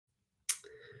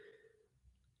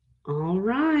All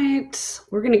right,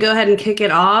 we're going to go ahead and kick it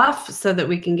off so that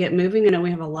we can get moving. I know we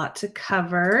have a lot to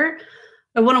cover.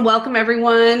 I want to welcome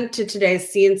everyone to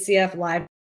today's CNCF Live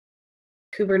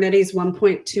Kubernetes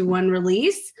 1.21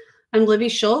 release. I'm Libby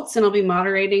Schultz, and I'll be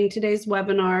moderating today's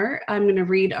webinar. I'm going to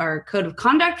read our code of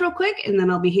conduct real quick, and then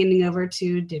I'll be handing over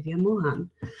to Divya Mohan.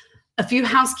 A few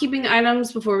housekeeping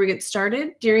items before we get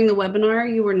started. During the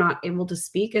webinar, you were not able to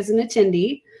speak as an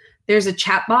attendee. There's a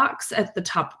chat box at the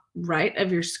top right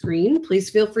of your screen. Please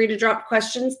feel free to drop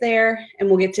questions there, and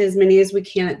we'll get to as many as we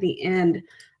can at the end.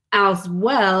 As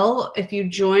well, if you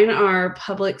join our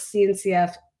public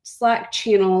CNCF Slack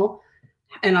channel,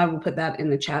 and I will put that in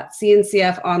the chat,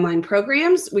 CNCF online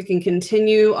programs, we can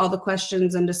continue all the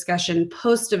questions and discussion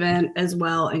post-event as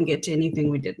well and get to anything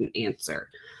we didn't answer.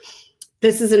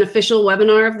 This is an official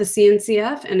webinar of the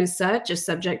CNCF and as such is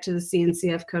subject to the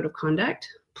CNCF Code of Conduct.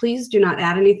 Please do not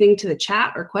add anything to the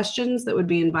chat or questions that would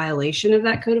be in violation of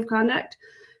that Code of Conduct.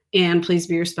 And please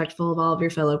be respectful of all of your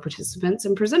fellow participants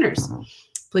and presenters.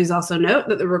 Please also note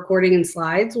that the recording and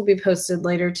slides will be posted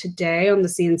later today on the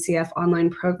CNCF online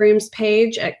programs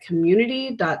page at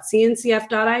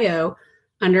community.cncf.io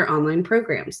under online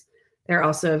programs. They're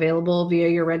also available via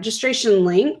your registration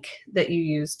link that you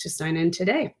used to sign in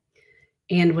today.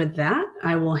 And with that,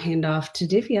 I will hand off to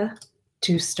Divya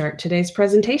to start today's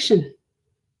presentation.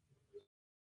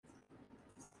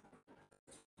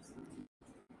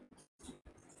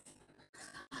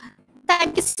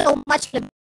 Thank you so much, Libby.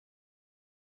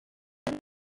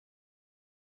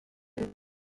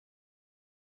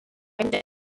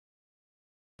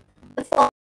 Before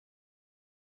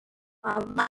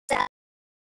myself,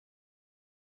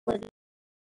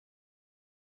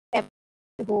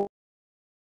 who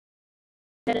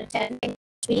attending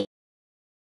due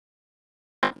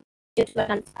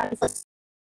to an unforeseen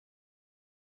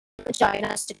join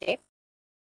us today.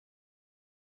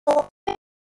 So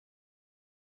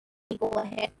go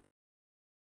ahead.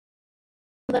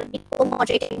 We'll be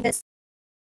co-moderating this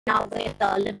now with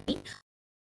Libby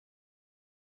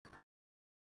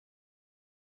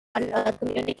on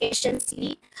communications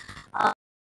lead.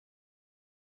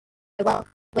 Well,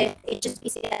 with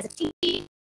HSBC as a team.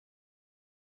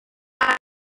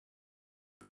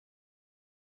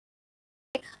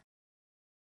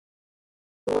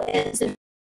 Who is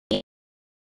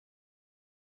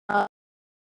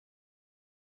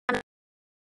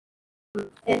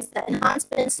is the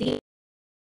enhancements lead.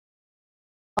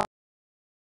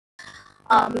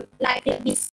 Likely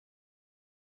be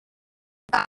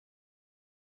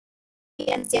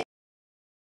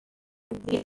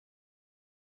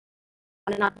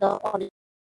on another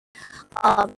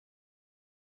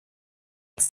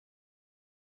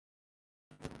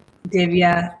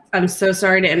Divya, I'm so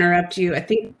sorry to interrupt you. I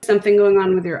think something going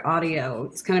on with your audio.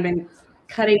 It's kind of been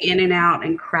cutting in and out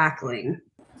and crackling.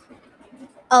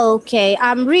 Okay,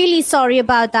 I'm really sorry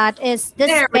about that. Is this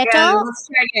there we better? Go. Let's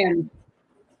try again.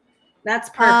 That's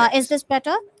perfect. Is this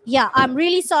better? Yeah, I'm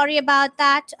really sorry about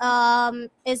that.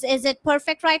 Is it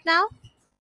perfect right now?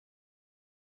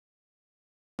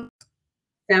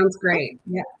 Sounds great.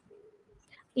 Yeah.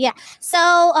 Yeah.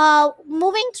 So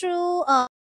moving through for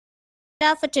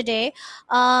today,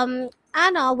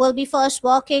 Anna will be first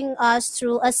walking us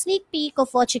through a sneak peek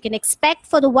of what you can expect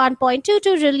for the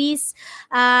 1.22 release,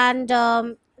 and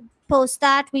post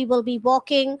that we will be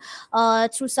walking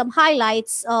through some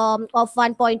highlights of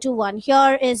 1.21.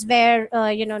 Here is where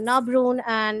Nabrun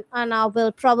and Anna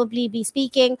will probably be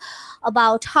speaking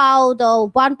about how the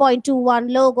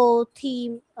 1.21 logo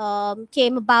theme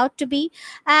came about to be,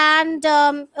 and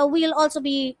we'll also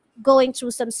be going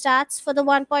through some stats for the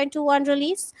 1.21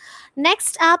 release.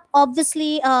 Next up,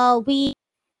 obviously, we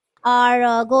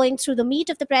are going through the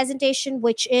meat of the presentation,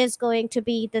 which is going to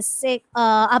be the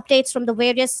updates from the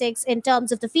various SIGs in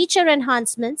terms of the feature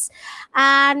enhancements.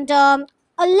 And a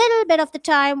little bit of the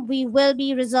time we will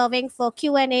be reserving for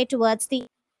Q&A towards the.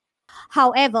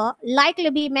 However, like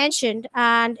Libby mentioned,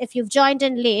 and if you've joined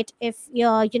in late, if we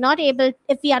are not able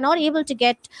to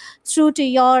get through to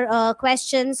your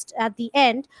questions at the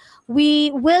end,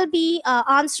 we will be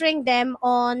answering them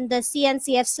on the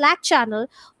CNCF Slack channel,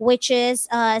 which is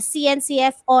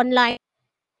CNCF Online.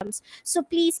 So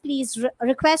please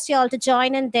request you all to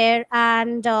join in there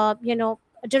and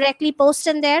directly post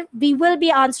in there. We will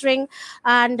be answering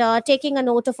and taking a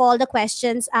note of all the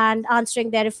questions and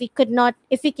answering there if we cannot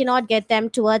get them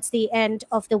towards the end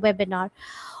of the webinar.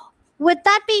 With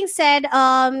that being said,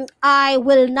 I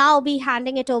will now be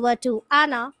handing it over to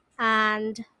Anna,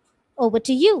 and over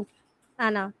to you,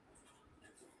 Anna.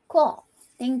 Cool.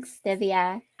 Thanks,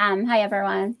 Divya. Hi,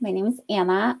 everyone. My name is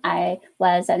Anna. I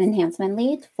was an enhancement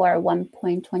lead for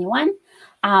 1.21.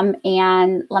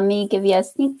 And let me give you a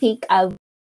sneak peek of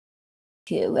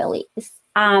the release.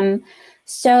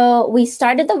 So we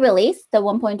started the release, the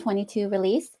 1.22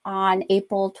 release, on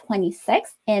April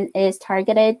 26th and is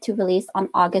targeted to release on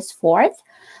August 4th.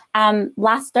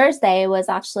 Last Thursday was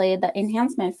actually the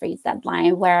enhancement freeze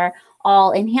deadline, where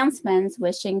all enhancements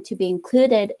wishing to be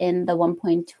included in the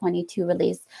 1.22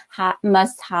 release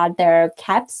must have their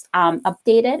caps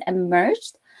updated and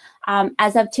merged.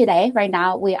 As of today, right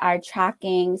now, we are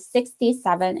tracking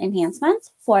 67 enhancements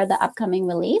for the upcoming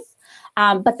release,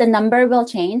 but the number will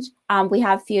change. We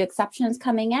have a few exceptions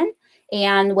coming in,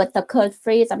 and with the code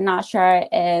freeze, I'm not sure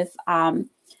if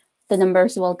the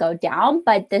numbers will go down,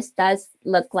 but this does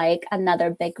look like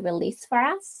another big release for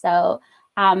us. So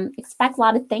expect a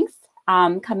lot of things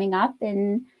coming up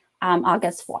in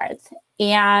August 4th.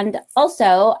 And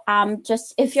also,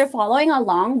 just if you're following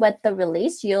along with the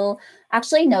release, you'll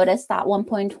actually notice that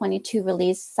 1.22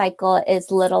 release cycle is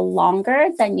a little longer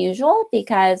than usual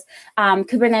because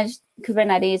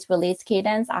Kubernetes release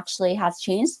cadence actually has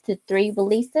changed to 3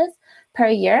 releases per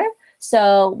year.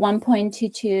 So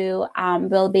 1.22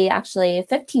 will be actually a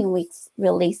 15 weeks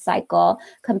release cycle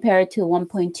compared to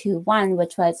 1.21,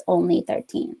 which was only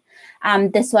 13.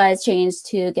 This was changed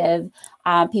to give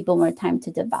people more time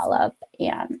to develop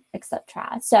and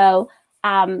etc. So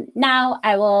now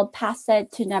I will pass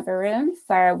it to Navarun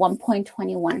for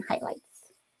 1.21 highlights.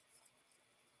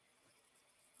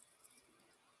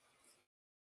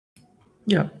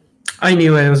 Yeah, I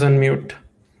knew I was on mute.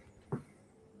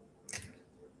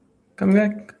 Come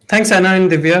back. Thanks, Anna and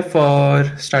Divya,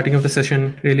 for starting off the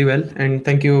session really well. And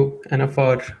thank you, Anna,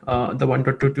 for the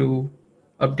 1.22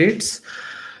 updates.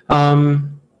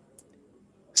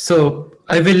 So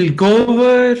I will go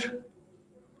over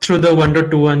through the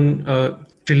 1.21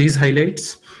 release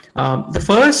highlights. The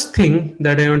first thing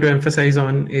that I want to emphasize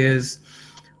on is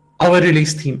our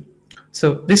release theme.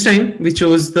 So this time we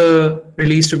chose the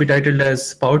release to be titled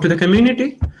as Power to the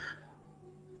Community.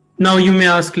 Now you may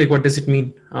ask, like, what does it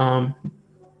mean?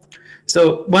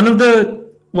 So one of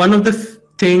the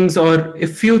things, or a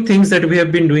few things that we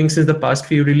have been doing since the past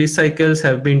few release cycles,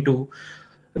 have been to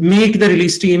make the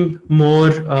release team more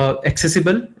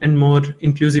accessible and more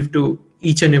inclusive to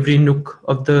each and every nook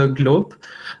of the globe.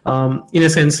 In a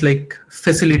sense, like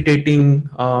facilitating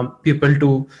people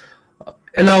to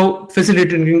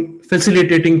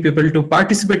facilitating people to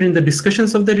participate in the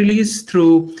discussions of the release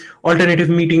through alternative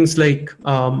meetings, like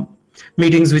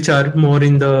meetings which are more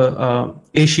in the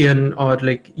Asian or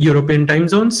like European time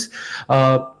zones,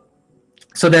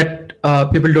 so that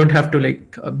people don't have to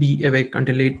be awake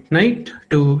until late night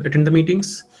to attend the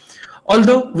meetings.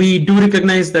 Although we do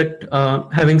recognize that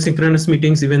having synchronous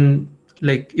meetings, even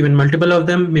multiple of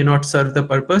them, may not serve the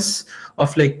purpose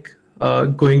of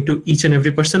going to each and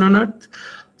every person on earth.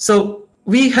 So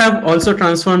we have also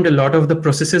transformed a lot of the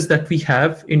processes that we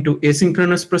have into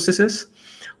asynchronous processes,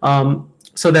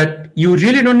 so that you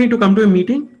really don't need to come to a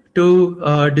meeting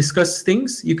to discuss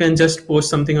things. You can just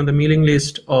post something on the mailing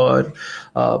list or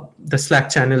the Slack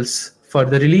channels for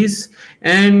the release,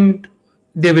 and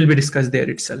they will be discussed there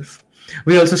itself.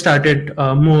 We also started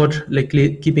more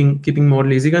keeping more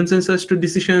lazy consensus to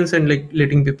decisions and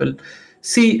letting people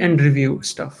see and review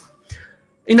stuff.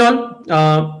 In all,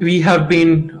 we have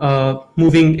been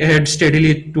moving ahead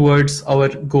steadily towards our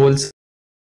goals,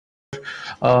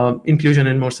 inclusion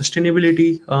and more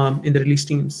sustainability in the release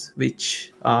teams,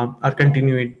 which are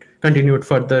continued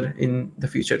further in the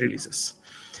future releases.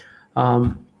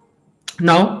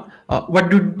 Now, what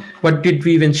did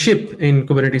we even ship in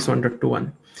Kubernetes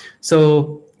 1.21?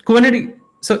 So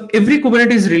every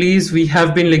Kubernetes release, we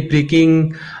have been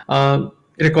breaking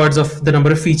records of the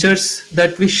number of features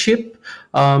that we ship.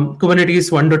 Kubernetes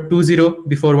 1.20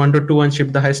 before 1.21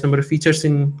 shipped the highest number of features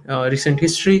in recent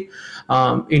history.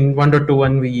 In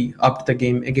 1.21, we upped the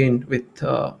game again with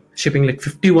shipping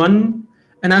 51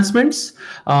 enhancements.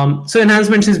 So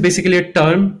enhancements is basically a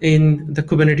term in the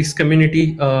Kubernetes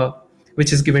community,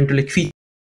 which is given to feature,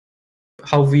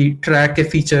 how we track a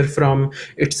feature from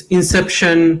its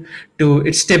inception to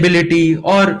its stability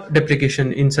or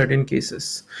deprecation in certain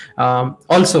cases.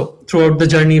 Also, throughout the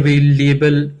journey, we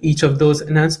label each of those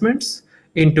enhancements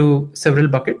into several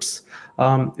buckets,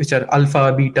 which are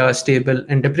alpha, beta, stable,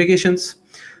 and deprecations.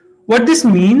 What this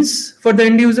means for the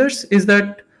end users is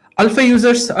that alpha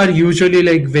users are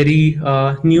usually very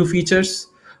new features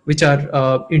which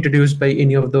are introduced by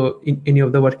any of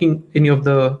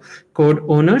the code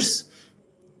owners,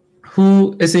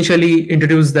 who essentially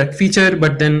introduce that feature,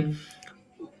 but then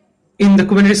in the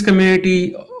Kubernetes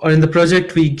community or in the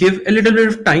project, we give a little bit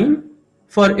of time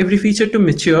for every feature to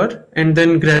mature and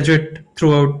then graduate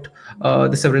throughout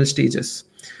the several stages.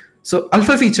 So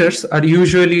alpha features are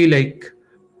usually like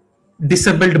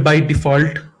disabled by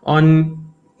default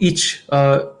on each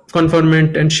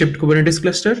conformant and shipped Kubernetes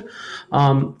cluster.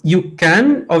 You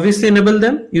can obviously enable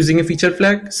them using a feature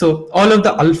flag. So all of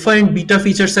the alpha and beta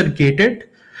features are gated,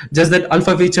 just that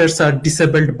alpha features are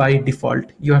disabled by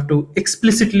default. You have to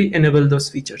explicitly enable those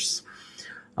features.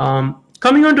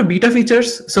 Coming on to beta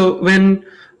features, so when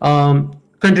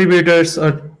contributors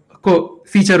or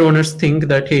feature owners think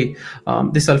that, hey,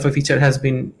 this alpha feature has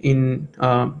been in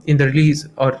the release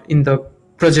or in the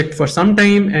project for some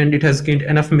time and it has gained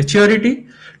enough maturity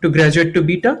to graduate to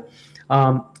beta,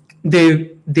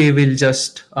 they will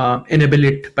just enable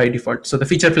it by default. So the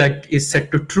feature flag is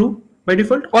set to true by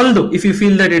default. Although if you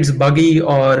feel that it's buggy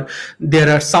or there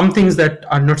are some things that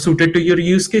are not suited to your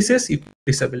use cases, you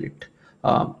disable it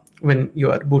when you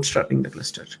are bootstrapping the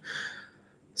cluster.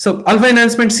 So alpha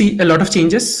enhancements see a lot of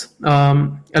changes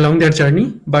along their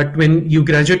journey, but when you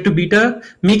graduate to beta,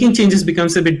 making changes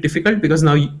becomes a bit difficult because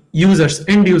now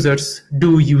end users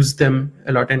do use them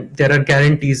a lot and there are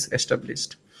guarantees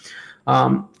established.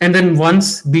 And then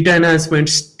once beta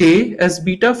enhancements stay as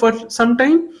beta for some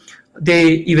time,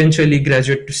 they eventually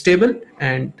graduate to stable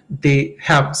and they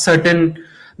have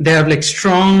like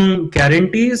strong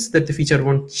guarantees that the feature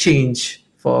won't change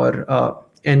for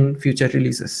in future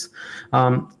releases.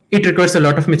 It requires a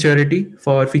lot of maturity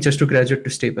for features to graduate to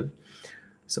stable.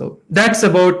 So that's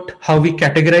about how we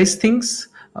categorize things.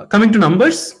 Coming to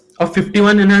numbers, of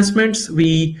 51 enhancements,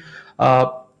 the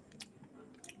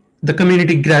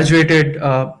community graduated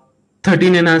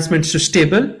 13 enhancements to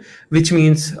stable, which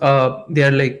means they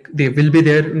will be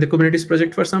there in the Kubernetes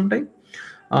project for some time.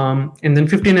 And then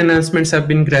 15 enhancements have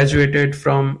been graduated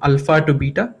from alpha to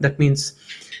beta. That means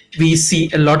we see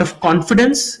a lot of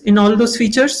confidence in all those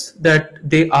features that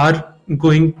they are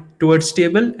going towards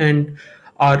stable and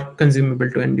are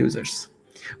consumable to end users.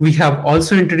 We have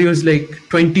also introduced like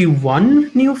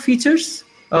 21 new features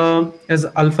as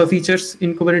alpha features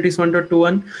in Kubernetes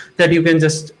 1.21 that you can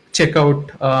just check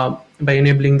out by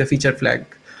enabling the feature flag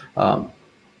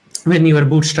when you are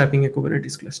bootstrapping a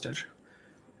Kubernetes cluster.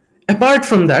 Apart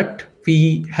from that,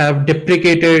 we have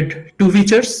deprecated 2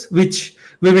 features, which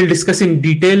we will discuss in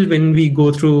detail when we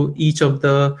go through each of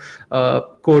the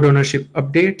code ownership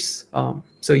updates.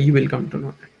 So you will come to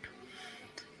know that.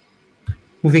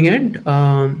 Moving ahead,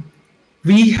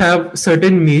 we have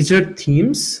certain major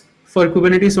themes for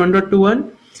Kubernetes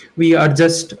 1.21. We are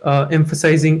just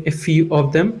emphasizing a few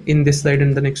of them in this slide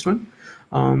and the next one.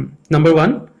 Number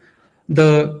 1,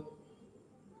 the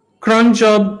cron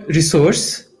job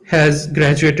resource has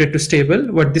graduated to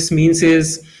stable. What this means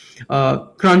is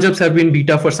cron jobs have been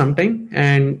beta for some time,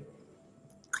 and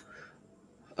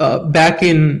back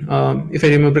in, if I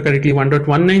remember correctly,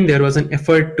 1.19, there was an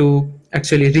effort to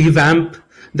actually revamp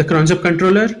the cron job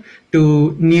controller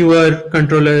to newer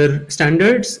controller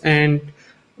standards and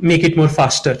make it more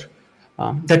faster.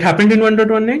 That happened in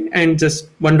 1.19, and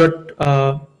just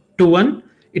 1.21,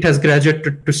 it has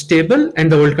graduated to stable, and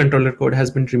the old controller code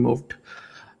has been removed.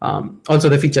 Also,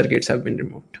 the feature gates have been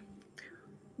removed.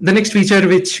 The next feature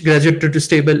which graduated to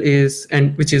stable is,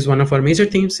 and which is one of our major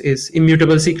themes, is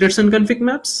immutable secrets and config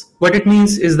maps. What it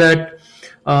means is that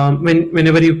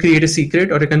whenever you create a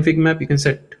secret or a config map, you can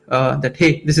set that,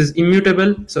 hey, this is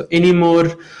immutable. So any more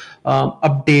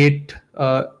update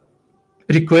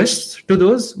requests to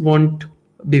those won't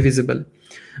be visible.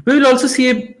 We will also see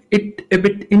it a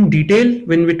bit in detail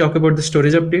when we talk about the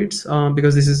storage updates,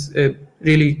 because this is a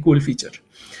really cool feature.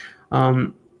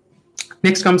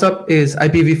 Next comes up is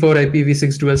IPv4,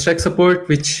 IPv6 dual stack support,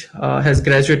 which has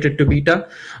graduated to beta.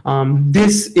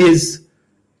 This is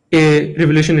a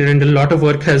revolutionary, and a lot of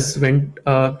work has went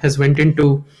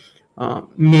into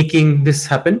making this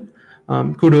happen.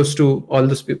 Kudos to all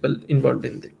those people involved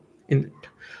in it.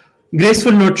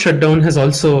 Graceful node shutdown has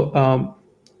also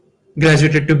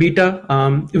graduated to beta.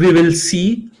 We will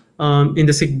see in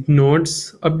the SIG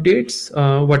nodes updates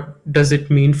what does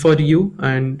it mean for you,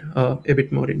 and a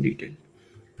bit more in detail.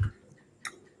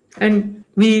 And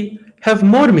we have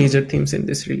more major themes in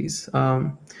this release.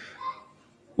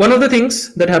 One of the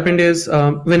things that happened is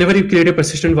whenever you create a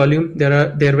persistent volume,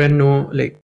 there were no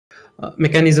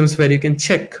mechanisms where you can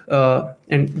check,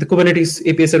 and the Kubernetes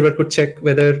API server could check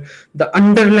whether the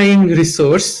underlying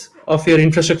resource of your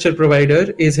infrastructure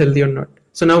provider is healthy or not.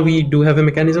 So now we do have a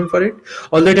mechanism for it.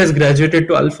 Although it has graduated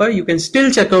to alpha, you can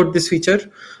still check out this feature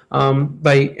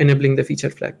by enabling the feature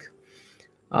flag.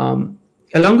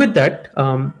 Along with that,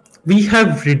 we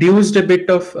have reduced a bit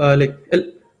of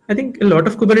a I think a lot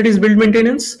of Kubernetes build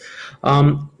maintenance.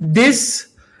 This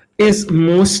is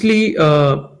mostly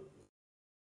for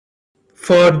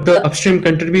the upstream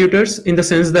contributors, in the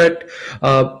sense that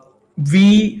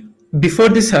before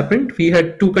this happened, we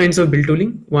had two kinds of build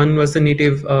tooling. One was the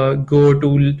native Go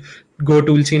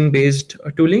toolchain based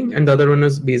tooling, and the other one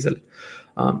was Bazel.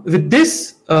 With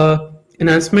this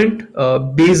enhancement,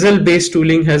 Bazel based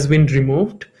tooling has been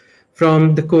removed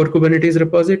from the core Kubernetes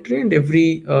repository, and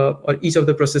or each of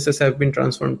the processes have been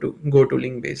transformed to Go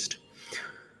tooling based.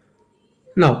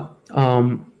 Now,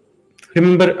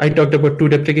 remember I talked about two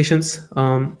deprecations.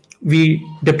 We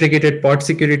deprecated pod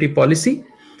security policy,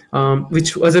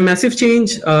 which was a massive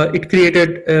change. It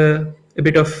created a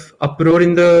bit of uproar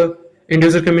in the end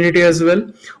user community as well.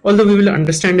 Although we will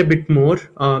understand a bit more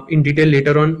in detail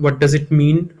later on what does it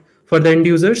mean for the end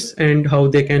users and how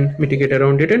they can mitigate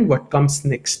around it and what comes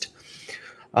next.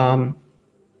 On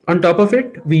top of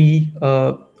it, we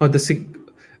or the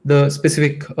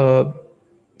specific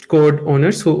code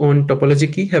owners who own topology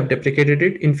key have deprecated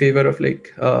it in favor of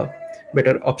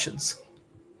better options.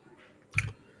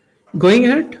 Going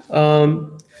ahead,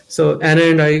 so Anna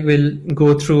and I will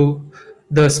go through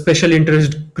the special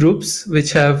interest groups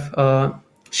which have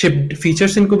shipped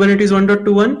features in Kubernetes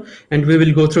 1.21, and we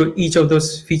will go through each of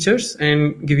those features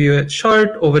and give you a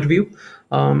short overview.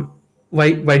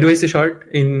 Why do I say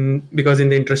short? Because in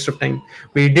the interest of time,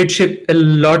 we did ship a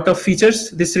lot of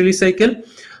features this release cycle,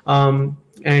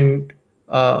 and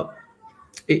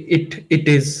it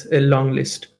is a long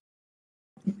list.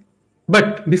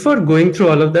 But before going through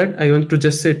all of that, I want to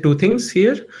just say two things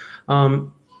here.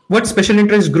 What special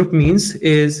interest group means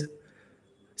is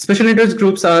special interest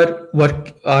groups are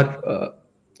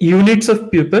units of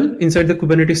people inside the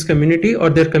Kubernetes community or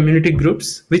their community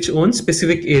groups which own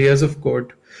specific areas of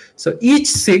code. So each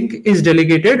SIG is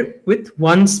delegated with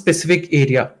one specific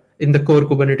area in the core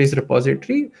Kubernetes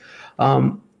repository.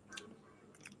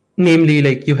 Namely,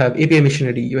 like you have API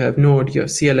machinery, you have Node, you have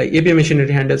CLI. API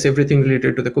machinery handles everything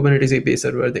related to the Kubernetes API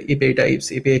server, the API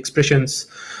types, API expressions.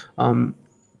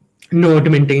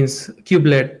 Node maintains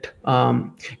kubelet,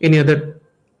 any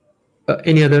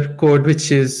other code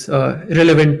which is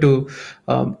relevant to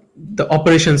the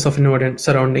operations of Node and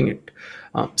surrounding it.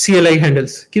 CLI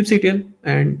handles kubectl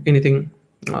and anything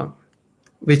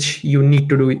which you need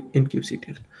to do in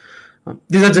kubectl.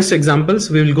 These are just examples.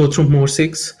 We will go through more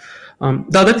SIGs.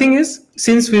 The other thing is,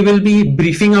 since we will be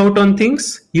briefing out on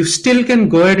things, you still can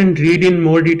go ahead and read in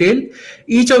more detail.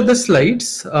 Each of the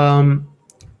slides,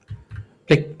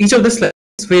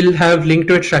 will have link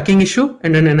to a tracking issue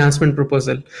and an enhancement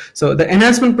proposal. So the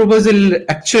enhancement proposal is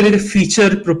actually the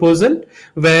feature proposal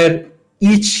where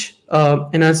each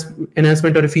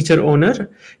enhancement or a feature owner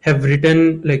have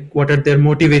written what are their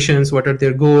motivations, what are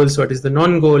their goals, what is the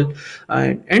non-goal,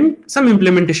 and some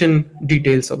implementation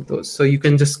details of those. So you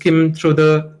can just skim through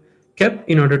the KEP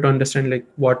in order to understand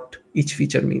what each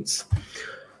feature means.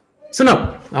 So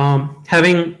now,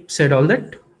 having said all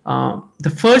that, the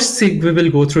first SIG we will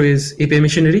go through is API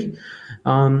machinery,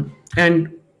 and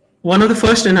one of the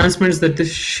first enhancements that they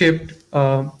shipped,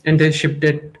 and they shipped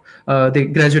it. They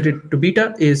graduated to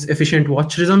beta is efficient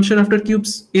watch resumption after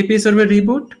kube's API server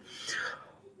reboot.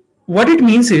 What it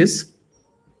means is,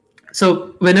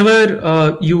 so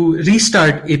whenever you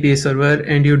restart API server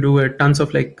and you do a tons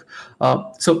of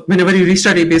so whenever you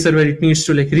restart API server, it needs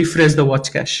to refresh the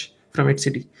watch cache from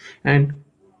etcd, and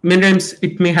many times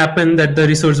it may happen that the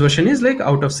resource version is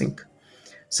out of sync.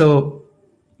 So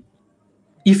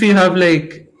if you have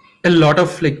a lot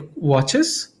of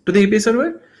watches to the API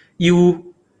server, you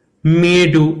may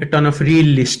do a ton of real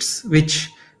lists, which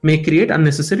may create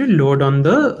unnecessary load on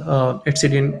the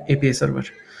etcd API server.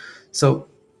 So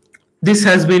this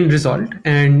has been resolved,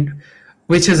 and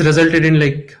which has resulted in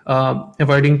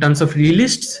avoiding tons of real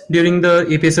lists during the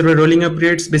API server rolling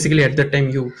upgrades. Basically, at that time,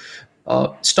 you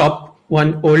stop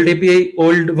one old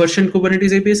version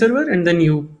Kubernetes API server, and then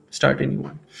you start a new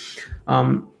one.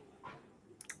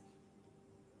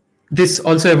 This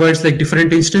also avoids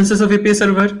different instances of API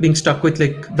server being stuck with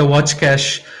the watch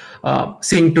cache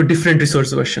synced to different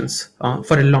resource versions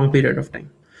for a long period of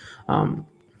time.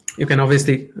 You can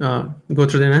obviously go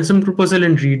through the enhancement proposal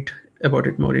and read about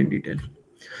it more in detail.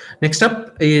 Next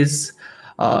up is,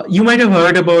 you might have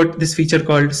heard about this feature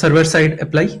called server-side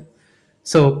apply.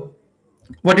 So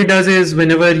what it does is,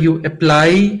 whenever you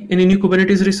apply any new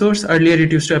Kubernetes resource, earlier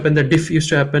it used to happen, the diff used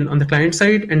to happen on the client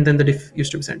side, and then the diff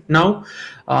used to be sent. Now,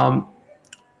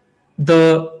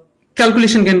 the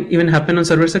calculation can even happen on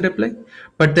server-side apply,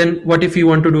 but then what if you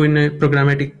want to do in a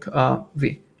programmatic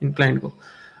way in client Go?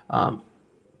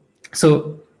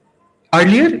 So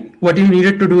Earlier, what you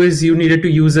needed to do is you needed to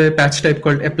use a patch type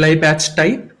called apply patch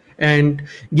type and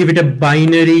give it a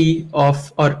binary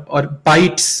of or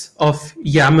bytes of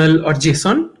YAML or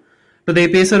JSON to the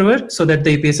API server so that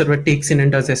the API server takes in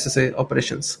and does SSA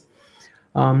operations.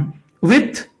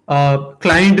 With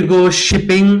client Go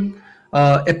shipping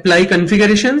apply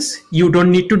configurations, you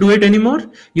don't need to do it anymore.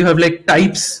 You have like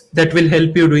types that will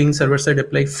help you doing server-side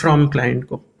apply from client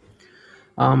Go.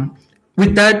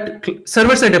 With that,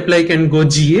 server-side apply can go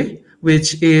GA,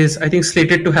 which is, I think,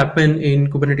 slated to happen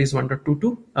in Kubernetes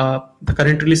 1.22, the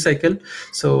current release cycle.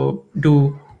 So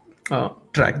do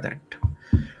track that.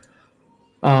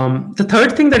 The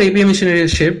third thing that API Machinery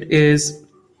has shipped is,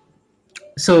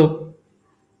 so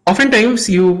oftentimes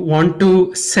you want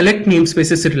to select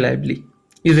namespaces reliably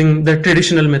using the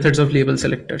traditional methods of label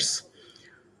selectors.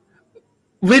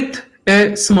 With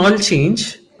a small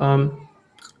change,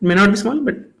 may not be small,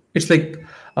 but it's like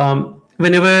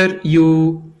whenever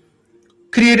you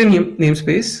create a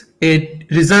namespace, a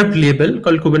reserved label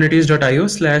called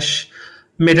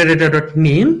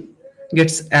kubernetes.io/metadata.name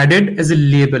gets added as a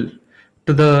label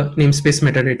to the namespace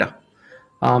metadata,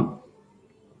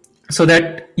 so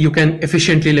that you can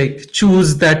efficiently like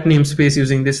choose that namespace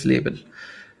using this label.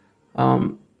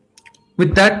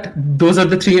 With that, those are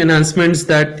the three enhancements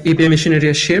that API Machinery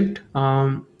has shipped.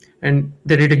 And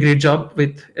they did a great job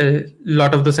with a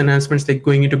lot of those enhancements, like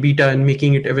going into beta and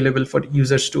making it available for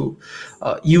users to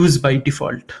use by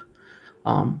default.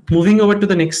 Moving over to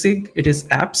the next thing, it is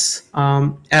apps.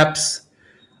 Apps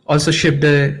also shipped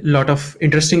a lot of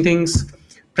interesting things.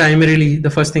 Primarily, the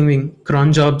first thing being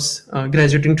cron jobs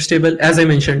graduating to stable. As I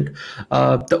mentioned,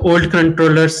 the old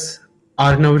controllers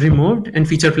are now removed and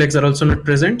feature flags are also not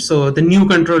present. So the new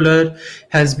controller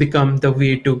has become the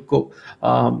way to go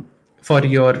for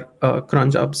your cron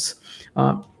jobs.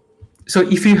 So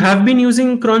if you have been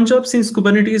using cron jobs since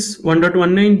Kubernetes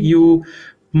 1.19, you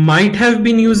might have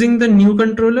been using the new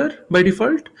controller by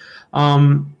default.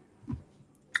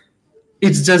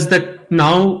 It's just that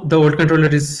now the old controller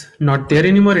is not there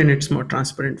anymore and it's more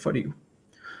transparent for you.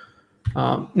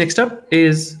 Next up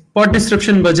is pod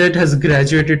disruption budget has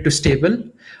graduated to stable,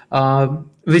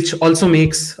 which also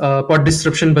makes pod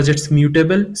disruption budgets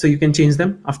mutable, so you can change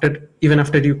them even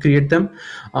after you create them.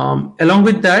 Along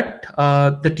with that,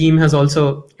 the team has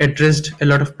also addressed a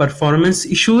lot of performance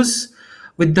issues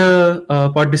with the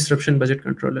pod disruption budget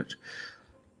controller.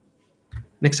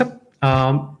 Next up,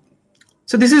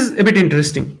 so this is a bit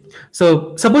interesting.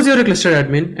 So suppose you're a cluster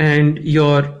admin and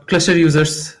your cluster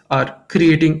users are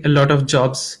creating a lot of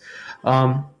jobs,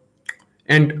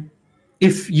 and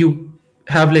if you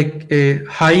have like a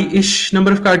high-ish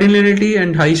number of cardinality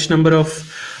and high-ish number of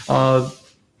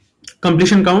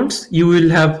completion counts, you will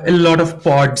have a lot of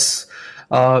pods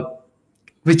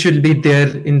which will be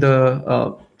there in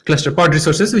the cluster, pod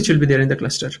resources which will be there in the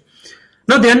cluster.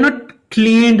 Now they are not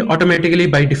cleaned automatically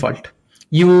by default.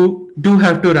 You do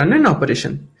have to run an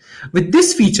operation. With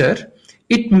this feature,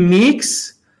 it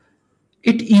makes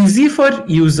it easy for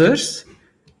users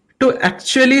to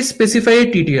actually specify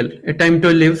a TTL, a time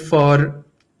to live, for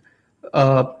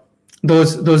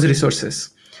those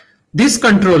resources. This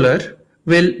controller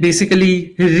will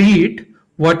basically read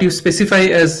what you specify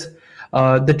as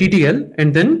the TTL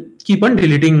and then keep on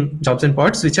deleting jobs and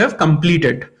pods which have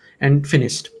completed and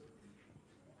finished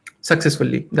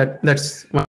successfully. That's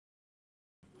one.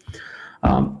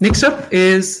 Next up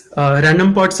is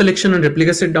random pod selection and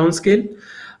replica set downscale.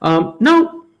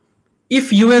 Now,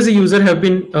 if you as a user have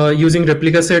been using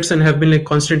replica sets and have been like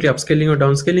constantly upscaling or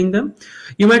downscaling them,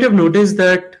 you might have noticed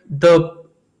that the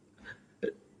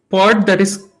pod that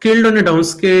is killed on a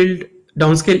downscale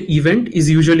event is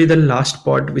usually the last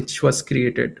pod which was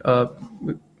created,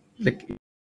 like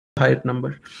higher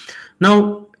number.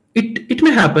 Now, it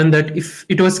may happen that if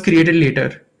it was created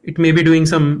later, it may be doing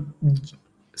some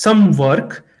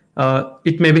work.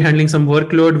 It may be handling some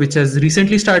workload which has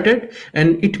recently started,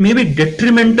 and it may be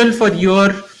detrimental for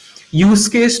your use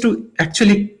case to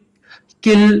actually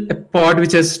kill a pod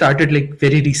which has started like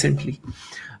very recently.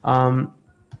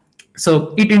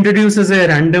 So it introduces a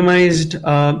randomized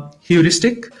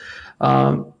heuristic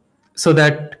so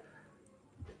that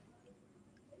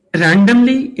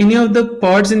randomly any of the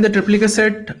pods in the replica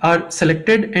set are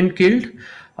selected and killed,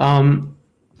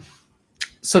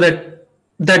 so that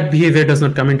behavior does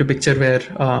not come into picture where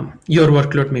your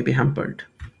workload may be hampered.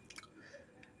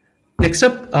 Next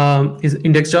up is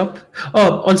index job.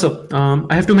 Also,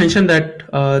 I have to mention that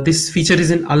this feature is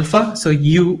in alpha, so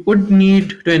you would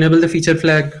need to enable the feature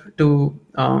flag to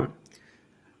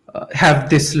have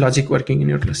this logic working in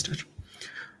your cluster.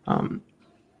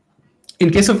 In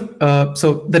case of,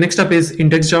 so the next up is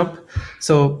index job.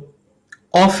 So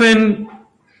often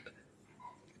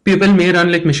people may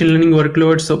run like machine learning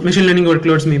workloads. So machine learning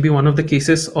workloads may be one of the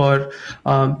cases, or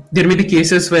there may be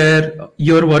cases where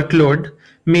your workload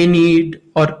may need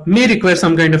or may require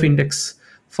some kind of index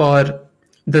for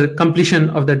the completion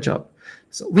of that job.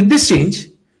 So with this change,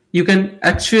 you can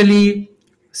actually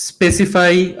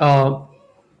specify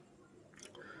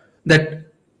that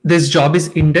this job is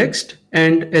indexed,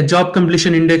 and a job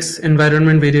completion index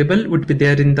environment variable would be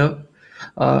there in the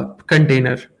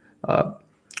container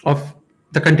of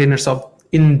the containers of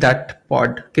in that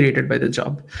pod created by the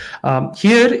job.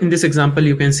 Here in this example,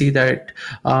 you can see that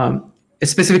a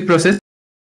specific process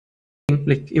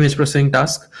like image processing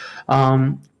task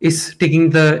is taking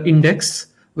the index,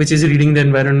 which is reading the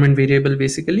environment variable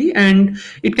basically, and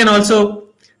it can also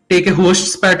take a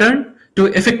hosts pattern to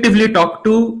effectively talk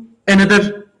to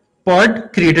another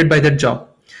pod created by that job.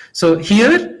 So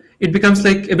here it becomes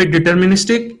like a bit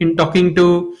deterministic in talking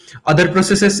to other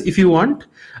processes if you want,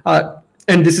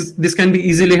 and this can be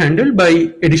easily handled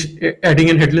by adding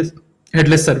a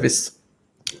headless service,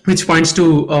 which points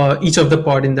to each of the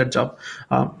pod in that job,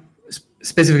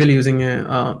 specifically using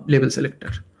a label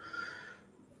selector.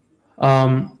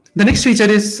 The next feature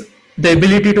is the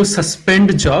ability to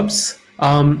suspend jobs.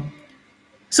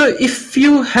 So if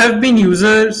you have been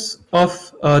users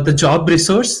of the job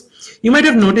resource, you might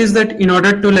have noticed that in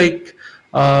order to like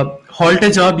halt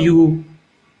a job, you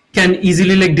can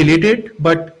easily like delete it.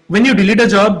 But when you delete a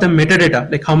job, the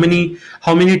metadata, like how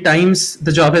many times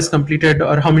the job has completed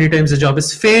or how many times the job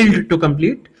has failed to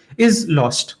complete, is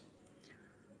lost.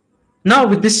 Now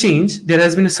with this change, there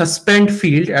has been a suspend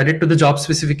field added to the job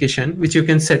specification, which you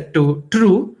can set to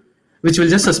true, which will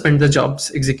just suspend the job's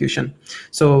execution.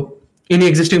 So any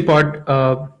existing pod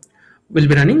will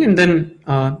be running, and then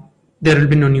there will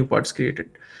be no new pods created.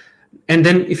 And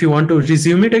then if you want to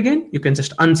resume it again, you can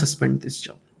just unsuspend this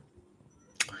job.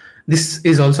 This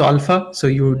is also alpha, so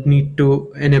you would need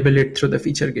to enable it through the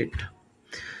feature gate.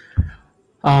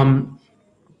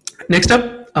 Next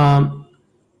up,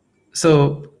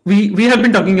 so we have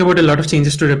been talking about a lot of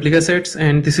changes to replica sets,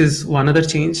 and this is one other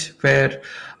change where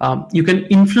you can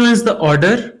influence the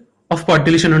order of pod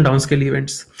deletion on downscale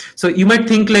events. So you might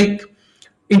think like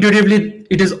intuitively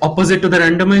it is opposite to the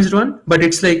randomized one, but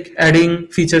it's like adding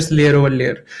features layer over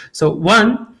layer. So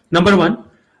number one,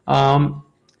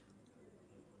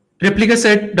 replica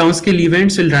set downscale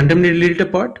events will randomly delete a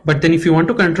pod, but then if you want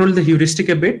to control the heuristic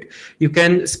a bit, you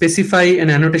can specify an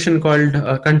annotation called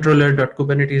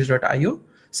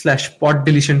controller.kubernetes.io/pod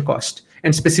deletion cost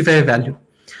and specify a value.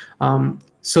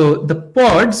 So the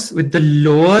pods with the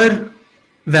lower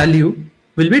value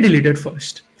will be deleted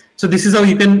first. So this is how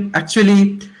you can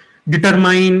actually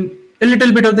determine a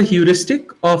little bit of the heuristic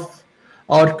of,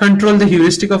 or control the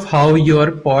heuristic of how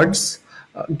your pods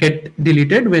get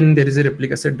deleted when there is a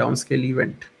replica set downscale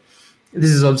event. This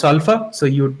is also alpha, so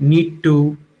you need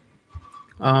to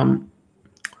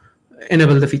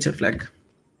enable the feature flag.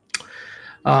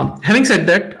 Having said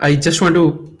that, I just want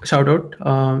to shout out,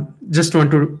 just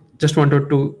wanted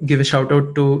to give a shout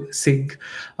out to SIG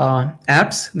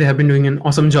apps. They have been doing an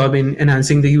awesome job in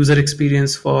enhancing the user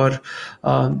experience for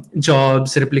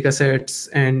jobs, replica sets,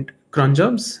 and cron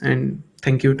jobs, and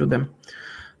thank you to them.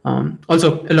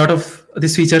 Also, a lot of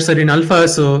these features are in alpha,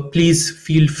 so please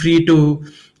feel free to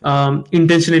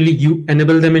intentionally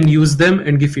enable them and use them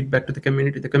and give feedback to the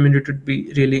community. The community would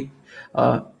be really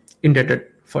indebted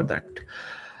for that.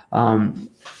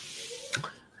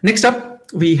 Next up,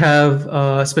 we have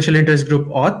a special interest group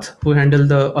auth who handle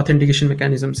the authentication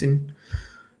mechanisms in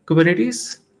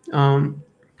Kubernetes.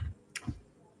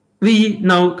 We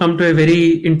now come to a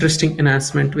very interesting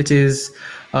enhancement, which is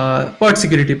pod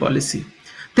security policy.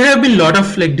 There have been a lot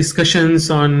of like discussions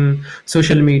on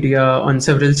social media, on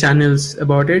several channels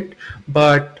about it,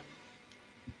 but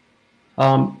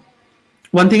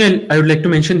one thing I would like to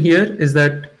mention here is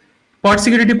that pod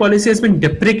security policy has been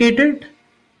deprecated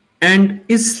and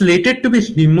is slated to be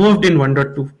removed in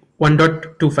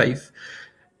 1.25.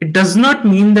 It does not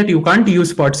mean that you can't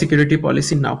use pod security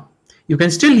policy now. You can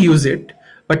still use it,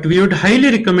 but we would highly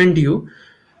recommend you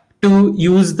to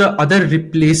use the other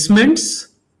replacements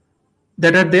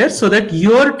that are there so that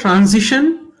your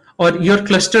transition or your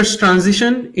cluster's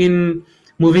transition in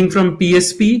moving from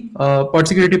PSP, pod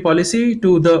security policy,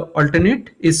 to the alternate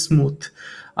is smooth.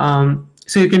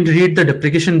 So you can read the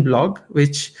deprecation blog,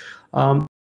 which by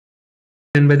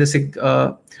the SIG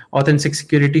auth and SIG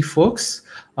security folks,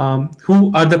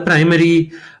 who are the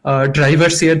primary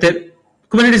drivers here.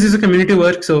 Kubernetes is a community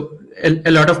work, so a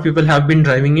lot of people have been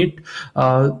driving it.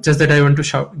 Just that I want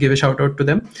to give a shout out to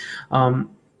them.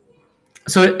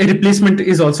 So a replacement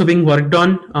is also being worked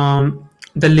on.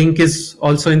 The link is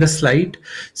also in the slide.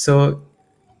 So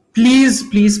please,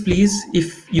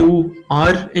 if you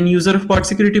are an user of pod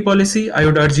security policy, I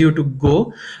would urge you to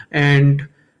go and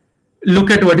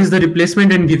look at what is the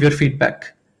replacement and give your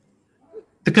feedback.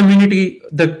 The community,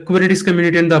 the Kubernetes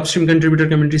community and the upstream contributor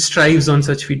community strives on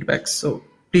such feedbacks. So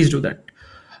please do that.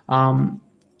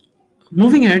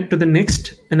 Moving ahead to the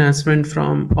next announcement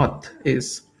from auth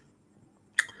is,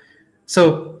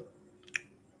 so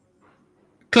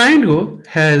client Go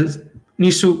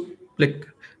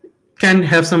can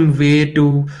have some way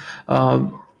to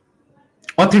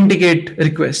authenticate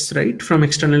requests, right, from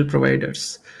external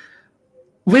providers.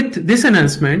 With this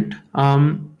announcement,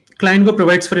 Client Go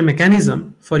provides for a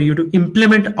mechanism for you to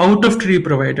implement out-of-tree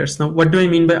providers. Now, what do I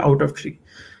mean by out-of-tree?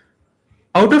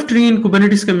 Out-of-tree in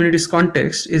Kubernetes community's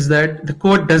context is that the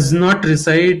code does not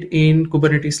reside in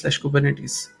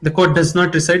Kubernetes/Kubernetes. The code does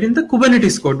not reside in the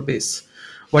Kubernetes code base.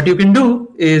 What you can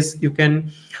do is you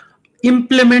can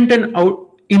implement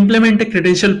a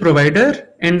credential provider,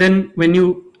 and then when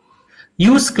you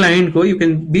use Client Go, you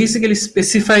can basically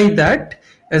specify that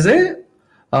as a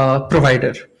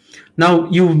provider. Now,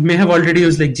 you may have already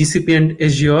used like GCP and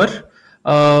Azure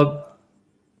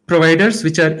providers,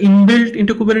 which are inbuilt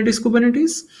into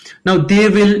Kubernetes. Now, they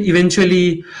will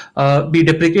eventually be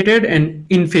deprecated and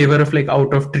in favor of like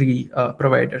out-of-tree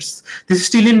providers. This is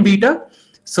still in beta,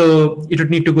 so it would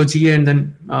need to go GA, and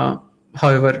then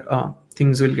however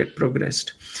things will get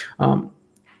progressed.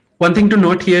 One thing to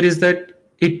note here is that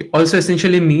it also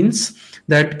essentially means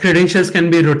that credentials can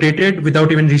be rotated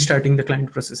without even restarting the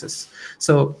client processes.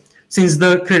 So since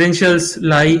the credentials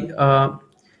lie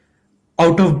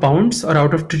out of bounds or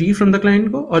out of tree from the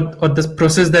client Go, or the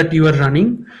process that you are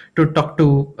running to talk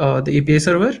to the API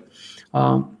server,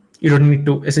 you don't need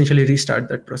to essentially restart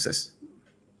that process,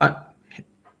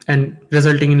 and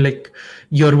resulting in like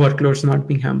your workloads not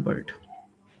being hampered.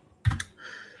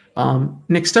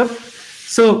 Next up,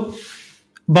 so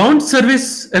bound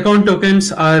service account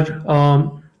tokens are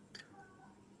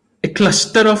a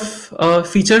cluster of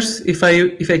features, if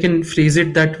I can phrase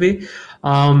it that way,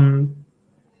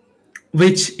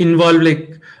 which involve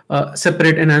like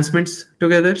separate enhancements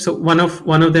together. So one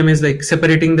of them is like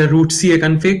separating the root CA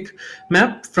config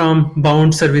map from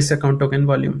bound service account token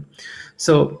volume.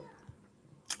 So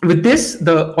with this,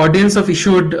 the audience of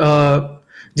issued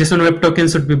JSON web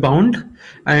tokens would be bound,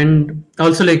 and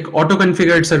also like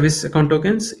auto-configured service account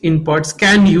tokens in pods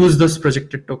can use those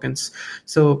projected tokens.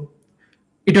 So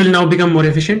it will now become more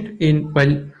efficient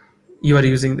while you are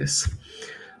using this.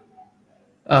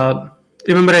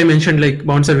 Remember I mentioned like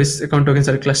bound service account tokens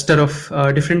are a cluster of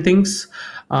different things.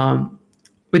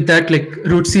 With that, like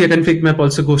root CA config map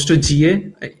also goes to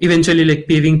GA, eventually like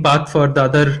paving path for the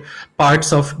other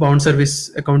parts of bound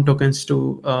service account tokens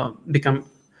to become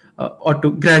or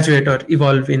to graduate or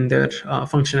evolve in their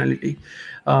functionality.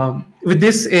 With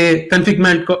this, a config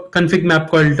map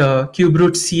called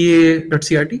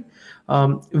kubrootca.crt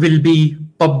will be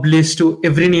published to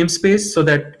every namespace so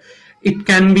that it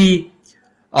can be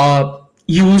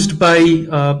used by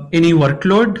any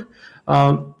workload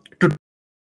to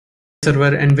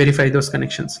server and verify those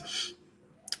connections.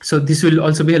 So this will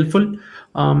also be helpful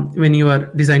when you are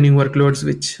designing workloads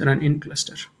which run in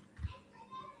cluster.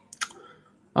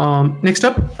 Next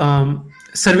up,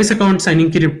 service account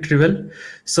signing key retrieval.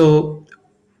 So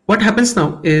what happens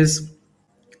now is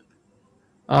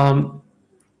when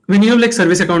you have like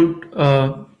service account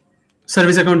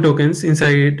tokens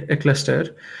inside a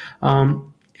cluster,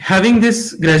 having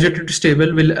this graduated to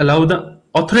stable will allow the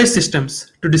authorized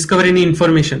systems to discover any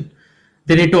information.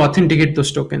 They need to authenticate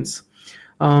those tokens.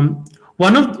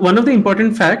 One of the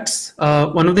important facts,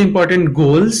 one of the important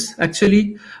goals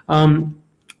actually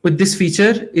with this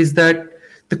feature is that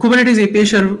the Kubernetes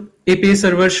API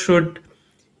server should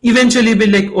eventually be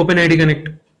like OpenID Connect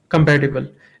compatible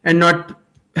and not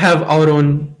have our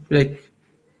own like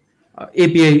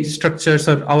API structures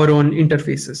or our own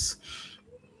interfaces.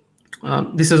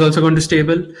 This is also going to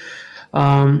stable.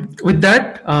 With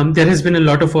that, there has been a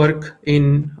lot of work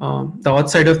in the auth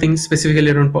side of things,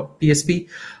 specifically around PSP.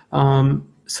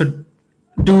 So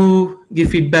do give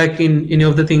feedback in any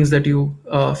of the things that you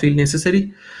feel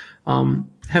necessary.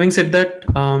 Having said that,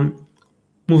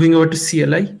 moving over to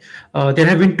CLI, there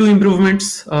have been 2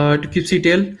 improvements to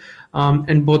kubectl,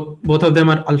 and both of them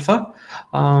are alpha.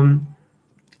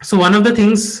 So one of the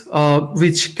things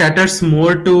which caters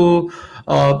more to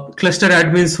cluster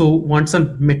admins who want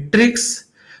some metrics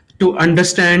to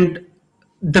understand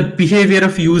the behavior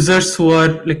of users who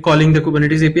are like calling the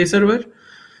Kubernetes API server.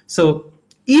 So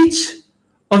each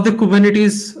of the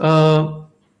Kubernetes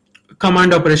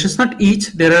command operations, not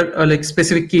each, there are like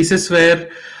specific cases where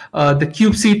the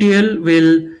kubectl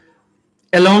will,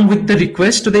 along with the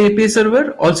request to the API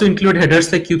server, also include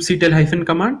headers like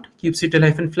kubectl-command,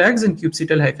 kubectl-flags, and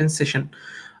kubectl-session,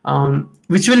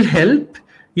 which will help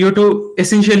you to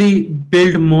essentially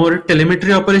build more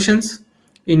telemetry operations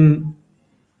in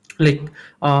like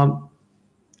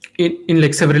in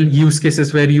like several use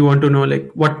cases where you want to know like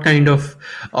what kind of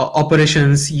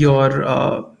operations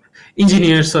your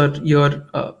engineers or your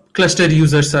cluster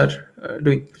users are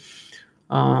doing.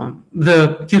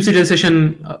 The kubectl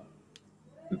session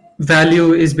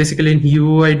value is basically an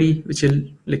UUID, which will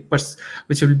like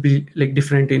which will be like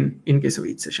different in case of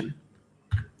each session.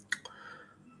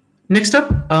 Next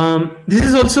up, this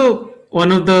is also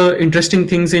one of the interesting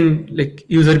things in like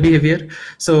user behavior.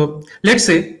 So let's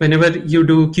say whenever you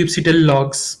do kubectl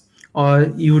logs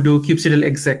or you do kubectl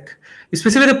exec, you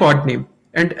specify the pod name,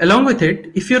 and along with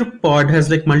it, if your pod has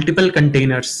like multiple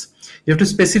containers, you have to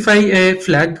specify a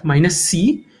flag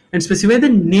 -c and specify the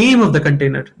name of the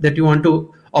container that you want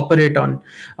to operate on,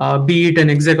 be it an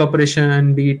exec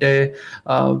operation, be it a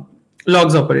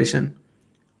logs operation.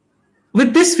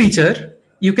 With this feature,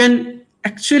 you can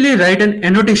actually write an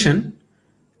annotation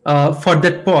for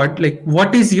that pod, like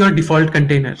what is your default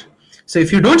container. So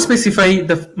if you don't specify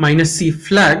the -c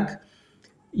flag,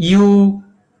 you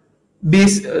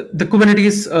base the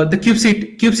Kubernetes, the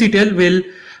kubectl will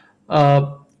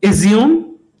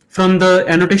assume from the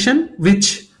annotation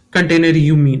which container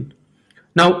you mean.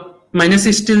 Now,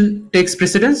 -c still takes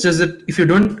precedence, just that if you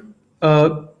don't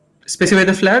specify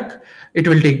the flag, it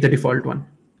will take the default one.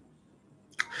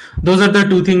 Those are the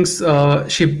two things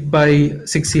shipped by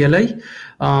 6CLI.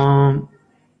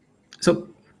 So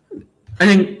I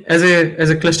think as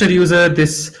a cluster user,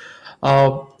 these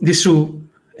two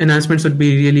enhancements would be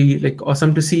really like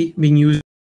awesome to see being used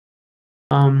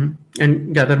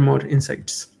and gather more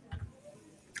insights.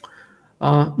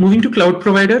 Moving to cloud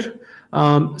provider.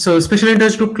 So special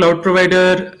interest group cloud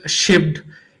provider shipped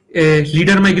a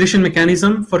leader migration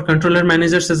mechanism for controller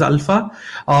managers as alpha.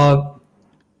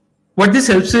 What this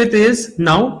helps with is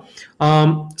now,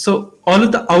 so all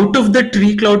of the out of the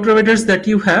tree cloud providers that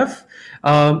you have,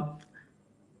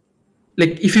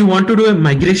 like if you want to do a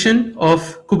migration of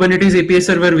Kubernetes API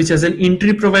server, which is an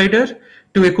in-tree provider,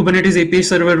 to a Kubernetes API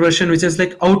server version, which is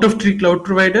like out of tree cloud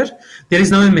provider, there is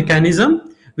now a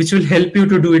mechanism which will help you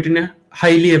to do it in a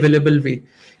highly available way.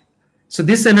 So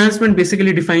this enhancement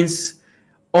basically defines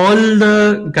all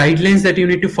the guidelines that you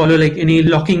need to follow, like any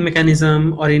locking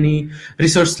mechanism or any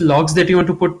resource logs that you want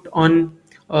to put on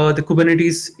the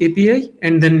Kubernetes API,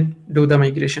 and then do the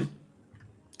migration.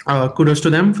 Kudos to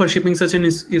them for shipping such an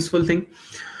useful thing.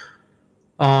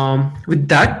 With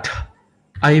that,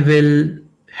 I will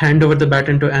hand over the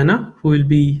baton to Anna, who will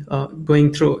be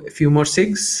going through a few more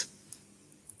SIGs.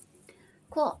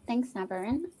 Cool, thanks,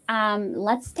 Navarun.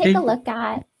 Let's take a look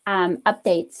at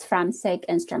updates from SIG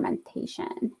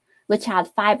instrumentation, which had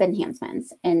 5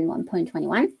 enhancements in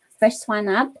 1.21. First one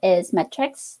up is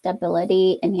metrics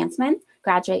stability enhancement,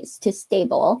 graduates to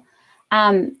stable.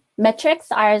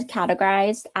 Metrics are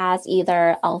categorized as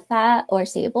either alpha or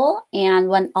stable, and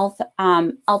when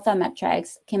alpha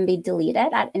metrics can be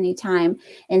deleted at any time,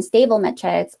 and stable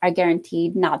metrics are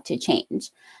guaranteed not to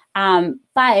change.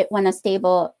 But when a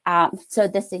stable, so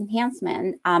this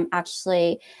enhancement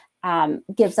actually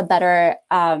gives a better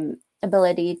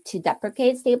ability to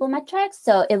deprecate stable metrics.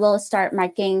 So it will start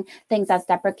marking things as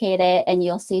deprecated, and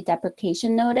you'll see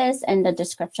deprecation notice in the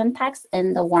description text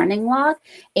in the warning log.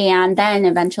 And then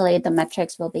eventually the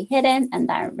metrics will be hidden and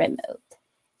then removed.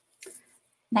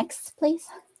 Next, please.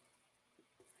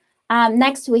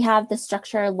 Next, we have the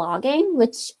structure logging,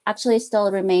 which actually still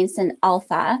remains in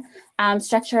alpha.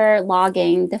 Structure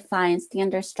logging defines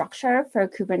standard structure for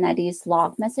Kubernetes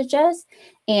log messages.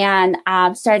 And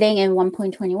starting in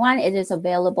 1.21, it is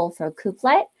available for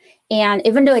kubelet. And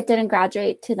even though it didn't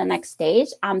graduate to the next stage,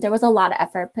 there was a lot of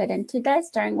effort put into this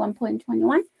during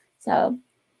 1.21. So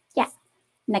yeah,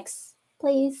 next,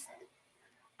 please.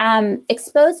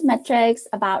 Expose metrics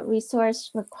about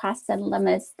resource requests and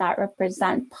limits that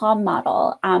represent POM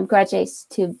model graduates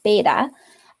to beta.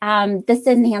 This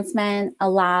enhancement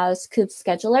allows Kube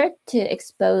Scheduler to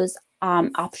expose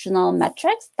optional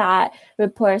metrics that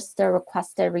reports the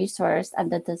requested resource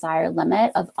and the desired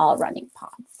limit of all running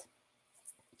pods.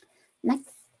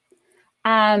 Next.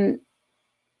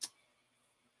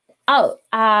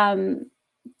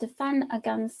 Defend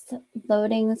against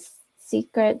loading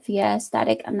secret via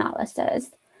static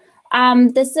analysis.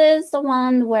 This is the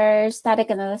one where static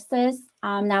analysis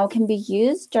now can be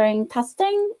used during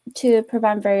testing to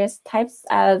prevent various types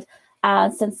of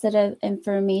sensitive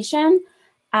information.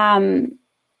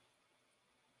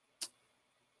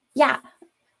 Yeah,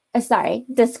 sorry,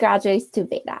 this graduates to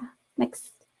beta.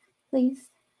 Next, please.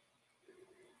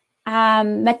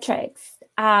 Metrics.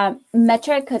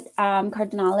 Metric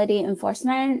cardinality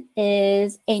enforcement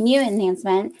is a new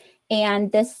enhancement,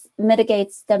 and this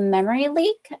mitigates the memory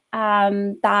leak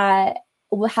that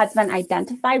has been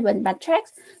identified with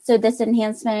metrics. So this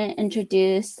enhancement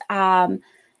introduced the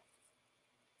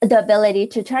ability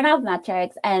to turn off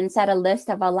metrics and set a list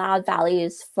of allowed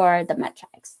values for the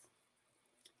metrics.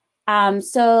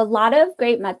 So a lot of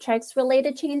great metrics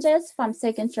related changes from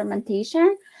SIG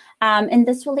instrumentation in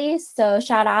this release. So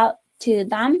shout out to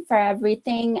them for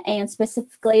everything, and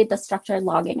specifically the structured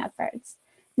logging efforts.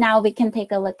 Now we can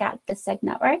take a look at the SIG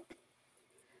network.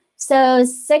 So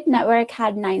SIG network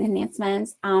had 9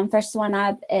 enhancements. First one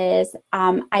up is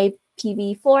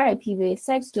IPv4,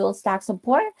 IPv6 dual stack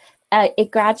support. It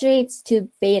graduates to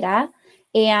beta.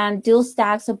 And dual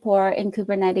stack support in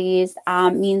Kubernetes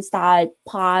means that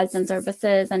pods and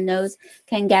services and nodes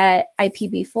can get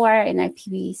IPv4 and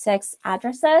IPv6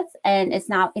 addresses, and it's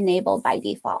now enabled by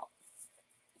default.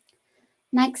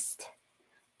 Next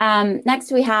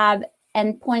we have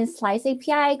endpoint slice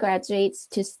API graduates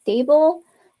to stable.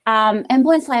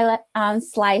 Endpoint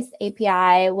slice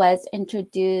API was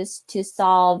introduced to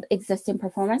solve existing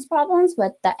performance problems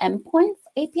with the endpoints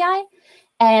API.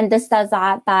 And this does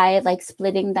that by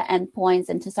splitting the endpoints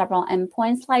into several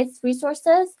endpoint slice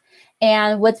resources.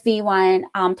 And with V1,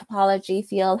 topology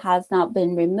field has not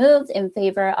been removed in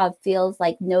favor of fields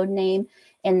like node name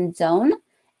and zone.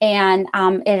 And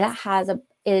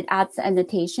it adds a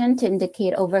notation to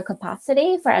indicate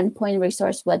overcapacity for endpoint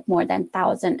resource with more than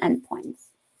 1,000 endpoints.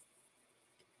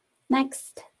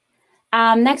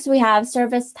 Next, we have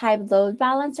service type load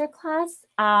balancer class.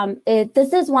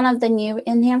 This is one of the new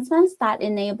enhancements that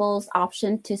enables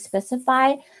option to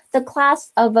specify the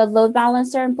class of a load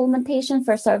balancer implementation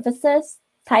for services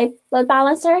type load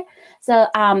balancer. So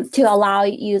to allow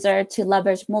user to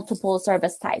leverage multiple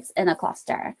service types in a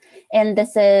cluster. And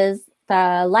this is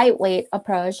the lightweight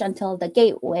approach until the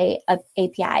gateway of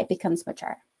API becomes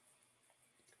mature.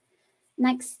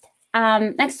 Next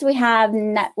we have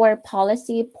network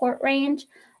policy port range.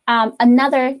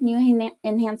 Another new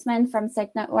enhancement from SIG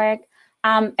network.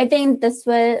 I think this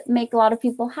would make a lot of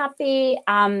people happy.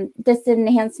 This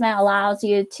enhancement allows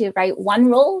you to write one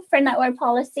rule for network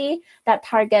policy that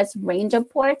targets range of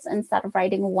ports instead of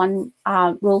writing one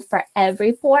rule for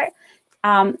every port.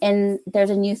 And there's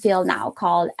a new field now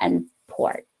called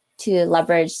endport to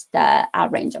leverage the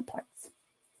range of ports.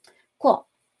 Cool.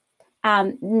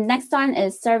 Next one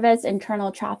is service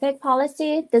internal traffic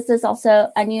policy. This is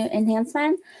also a new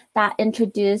enhancement that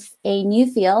introduced a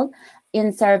new field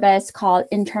in service called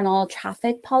internal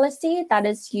traffic policy that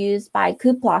is used by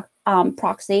kube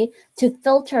proxy to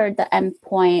filter the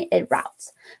endpoint it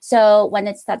routes. So when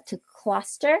it's set to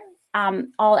cluster,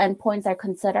 all endpoints are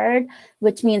considered,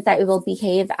 which means that it will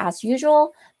behave as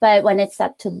usual. But when it's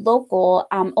set to local,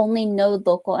 only node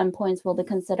local endpoints will be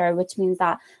considered, which means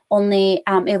that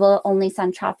it will only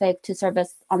send traffic to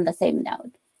service on the same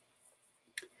node.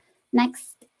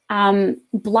 Next,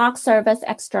 block service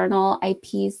external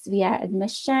IPs via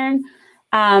admission.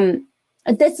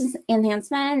 This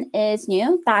enhancement is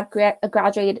new that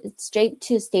graduated straight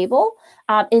to stable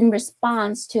in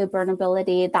response to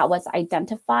vulnerability that was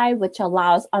identified, which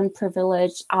allows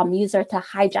unprivileged user to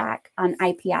hijack an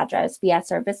IP address via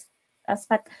service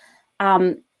aspect.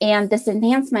 And this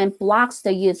enhancement blocks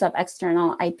the use of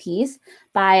external IPs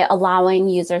by allowing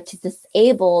user to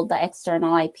disable the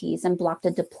external IPs and block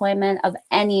the deployment of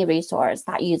any resource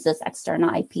that uses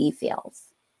external IP fields.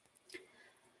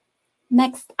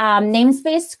 Next,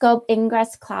 namespace scope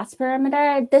ingress class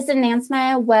parameter. This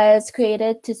enhancement was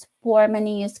created to support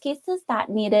many use cases that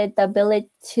needed the ability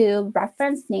to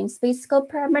reference namespace scope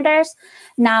parameters.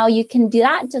 Now you can do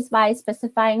that just by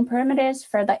specifying parameters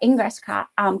for the ingress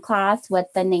class with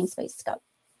the namespace scope.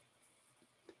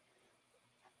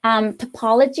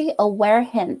 Topology aware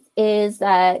hints is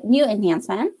a new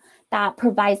enhancement that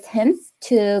provides hints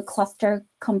to cluster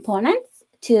components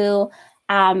to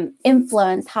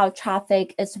influence how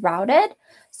traffic is routed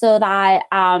so that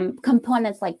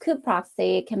components like kube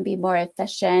proxy can be more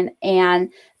efficient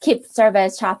and keep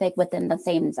service traffic within the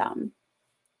same zone.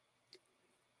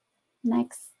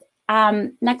 Next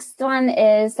one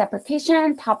is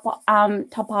deprecation,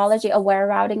 topology aware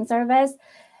routing service.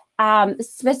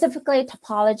 Specifically,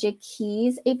 topology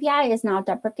keys API is now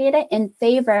deprecated in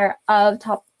favor of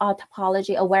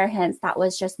topology aware hints that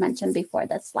was just mentioned before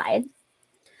this slide.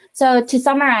 So to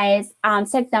summarize,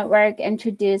 SIG Network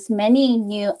introduced many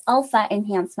new alpha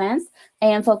enhancements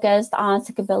and focused on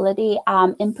scalability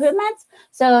improvements.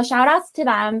 So shout outs to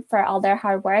them for all their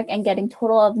hard work and getting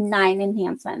total of 9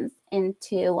 enhancements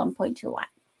into 1.21.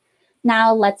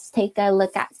 Now let's take a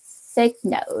look at SIG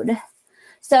Node.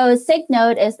 So SIG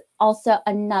Node is also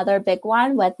another big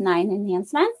one with 9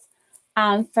 enhancements.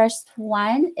 First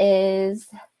one is,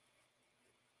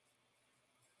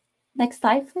 next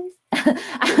slide, please.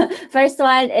 First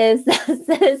one is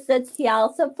the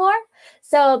TL support.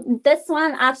 So this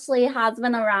one actually has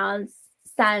been around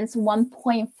since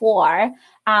 1.4,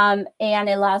 and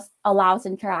it allows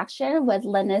interaction with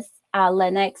Linux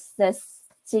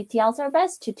CTL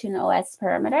service to tune OS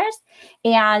parameters.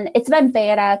 And it's been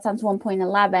beta since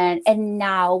 1.11, and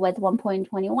now with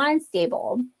 1.21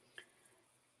 stable.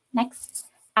 Next,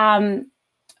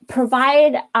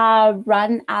 provide a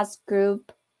run as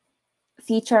group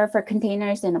feature for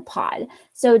containers in a pod.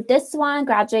 So this one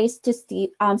graduates to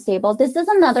stable. This is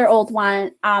another old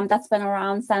one that's been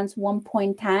around since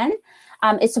 1.10.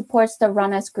 It supports the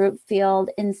run as group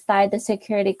field inside the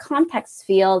security context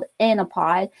field in a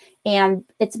pod. And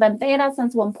it's been beta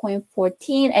since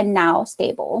 1.14 and now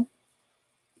stable.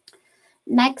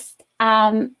 Next,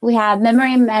 we have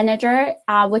Memory Manager,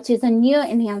 which is a new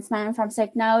enhancement from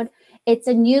SIG Node. It's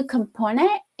a new component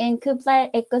in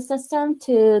Kubernetes ecosystem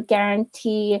to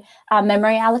guarantee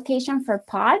memory allocation for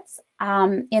pods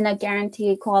in a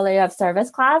guaranteed quality of service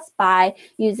class by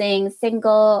using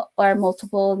single or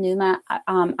multiple NUMA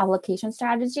allocation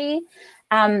strategy.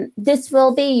 This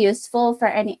will be useful for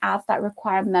any apps that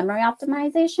require memory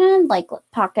optimization, like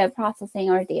packet processing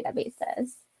or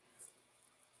databases.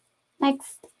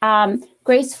 Next,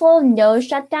 graceful node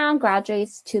shutdown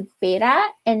graduates to beta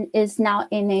and is now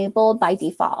enabled by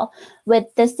default. With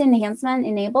this enhancement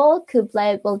enabled,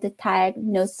 Kubernetes will detect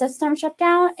node system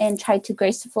shutdown and try to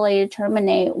gracefully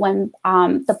terminate when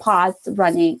the pod's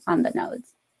running on the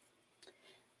nodes.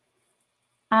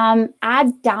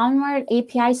 Add downward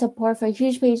API support for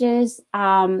huge pages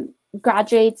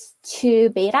graduates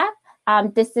to beta.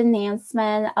 This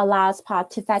enhancement allows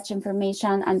pod to fetch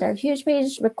information under huge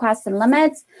page requests and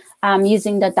limits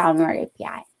using the downward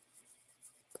API.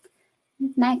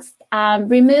 Next,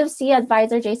 remove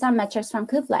cAdvisor JSON metrics from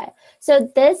kubelet.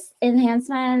 So this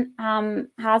enhancement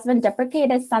has been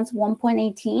deprecated since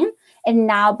 1.18, and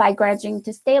now by graduating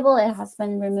to stable, it has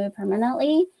been removed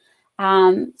permanently.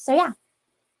 So yeah,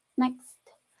 next.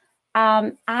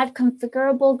 Add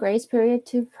configurable grace period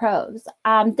to probes.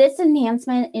 This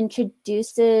enhancement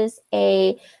introduces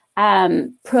a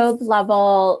probe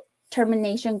level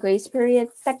termination grace period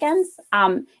seconds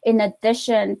in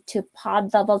addition to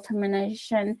pod level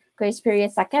termination grace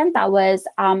period second that was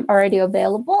already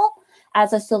available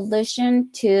as a solution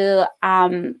to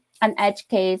an edge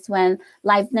case when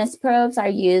liveness probes are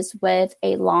used with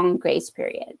a long grace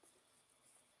period.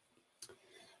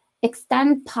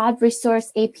 Extend pod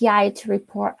resource API to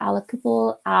report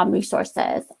allocable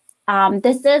resources.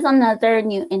 This is another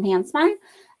new enhancement.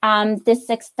 This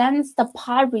extends the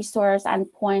pod resource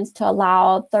endpoints to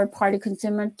allow third-party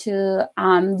consumer to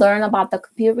learn about the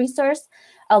compute resource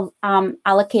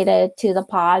allocated to the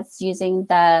pods using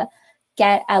the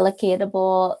get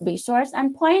allocatable resource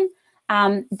endpoint.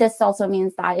 This also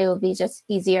means that it will be just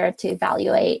easier to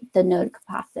evaluate the node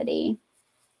capacity.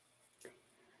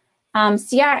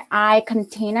 CRI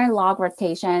container log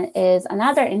rotation is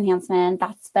another enhancement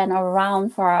that's been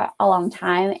around for a long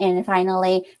time and it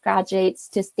finally graduates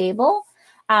to stable.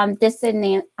 This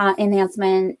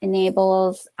enhancement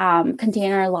enables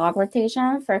container log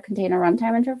rotation for container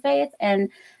runtime interface. And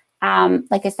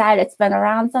like I said, it's been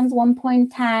around since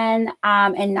 1.10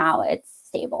 and now it's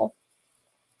stable.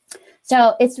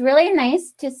 So it's really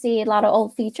nice to see a lot of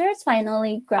old features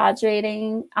finally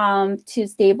graduating to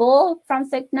stable from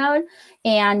SIG Node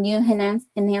and new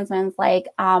enhancements like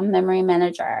Memory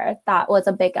Manager. That was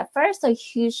a big effort, so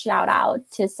huge shout out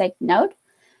to SIG Node.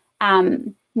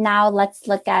 Now let's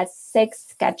look at SIG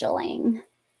scheduling.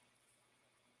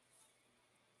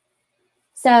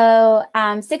 So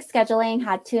SIG scheduling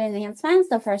had 2 enhancements.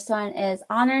 The first one is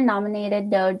honor nominated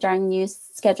node during new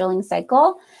scheduling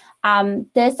cycle.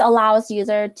 This allows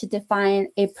user to define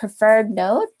a preferred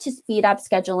node to speed up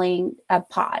scheduling a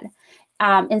pod.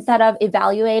 Instead of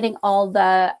evaluating all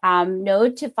the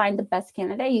node to find the best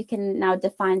candidate, you can now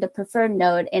define the preferred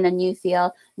node in a new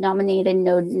field, nominated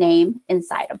node name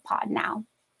inside a pod now.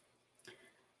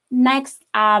 Next,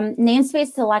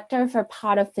 namespace selector for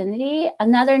pod affinity,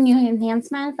 another new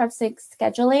enhancement from SIG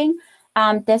scheduling.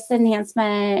 This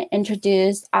enhancement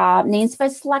introduced a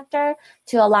namespace selector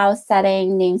to allow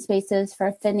setting namespaces for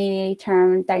affinity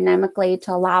term dynamically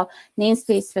to allow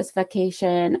namespace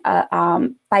specification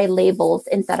by labels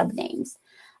instead of names.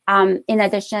 In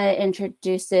addition, it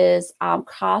introduces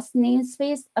cross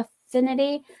namespace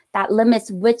affinity that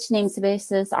limits which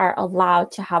namespaces are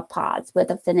allowed to have pods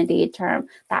with affinity term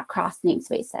that cross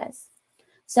namespaces.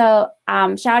 So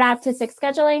shout out to SIG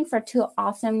Scheduling for 2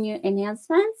 awesome new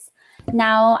enhancements.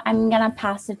 Now I'm going to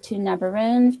pass it to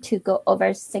Nabarun to go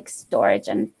over SIG storage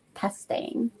and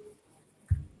testing.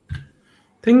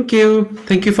 Thank you.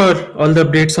 Thank you for all the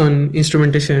updates on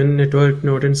instrumentation, network,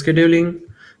 node, and scheduling.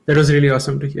 That was really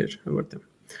awesome to hear about them.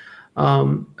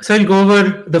 So I'll go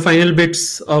over the final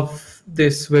bits of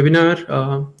this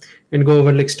webinar and go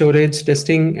over like storage,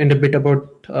 testing, and a bit about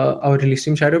our release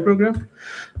team shadow program.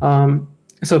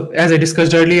 So as I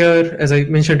discussed earlier, as I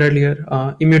mentioned earlier,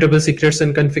 immutable secrets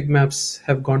and config maps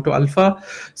have gone to alpha.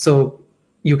 So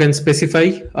you can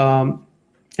specify and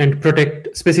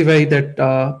specify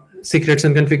that secrets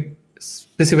and config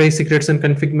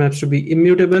maps to be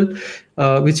immutable,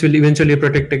 which will eventually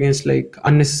protect against like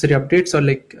unnecessary updates or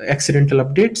like accidental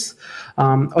updates.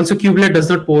 Also, kubelet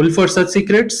does not poll for such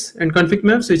secrets and config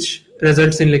maps, which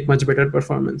results in like much better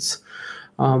performance.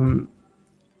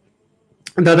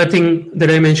 The other thing that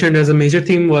I mentioned as a major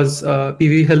theme was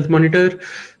PV health monitor.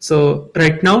 So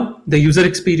right now, the user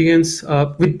experience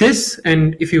with this,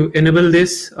 and if you enable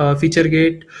this feature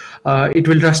gate, it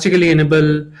will drastically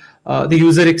enable the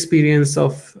user experience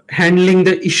of handling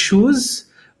the issues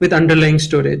with underlying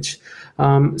storage.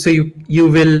 So you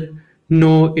will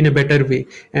know in a better way.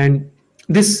 And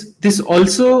this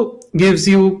also gives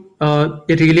you a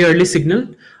really early signal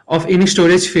of any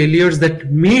storage failures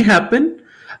that may happen,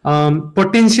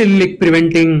 potentially like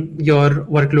preventing your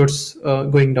workloads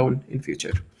going down in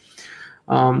future.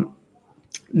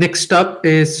 Next up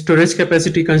is storage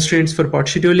capacity constraints for pod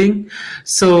scheduling.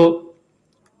 So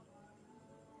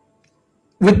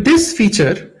with this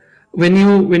feature, when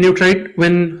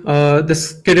the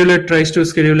scheduler tries to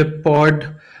schedule a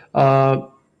pod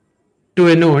to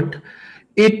a node,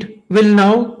 it will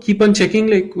now keep on checking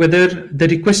like whether the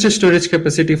requested storage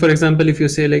capacity, for example, if you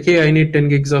say like, hey, I need 10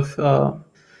 gigs of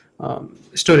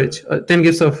storage, 10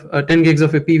 gigs of a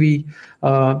PV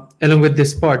along with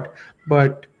this pod,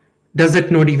 but does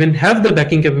that node even have the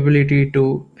backing capability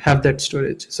to have that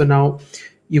storage? So now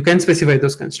you can specify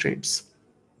those constraints,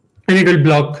 and it will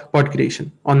block pod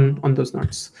creation on those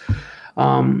nodes.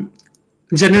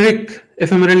 Generic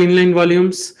ephemeral inline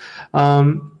volumes.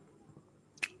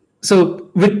 So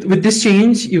with this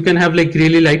change, you can have like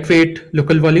really lightweight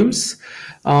local volumes,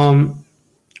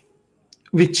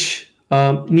 which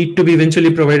need to be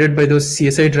eventually provided by those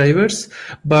CSI drivers.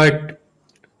 But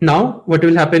now what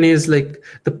will happen is like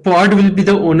the pod will be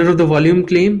the owner of the volume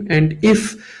claim, and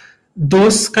if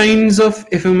those kinds of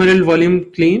ephemeral volume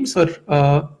claims or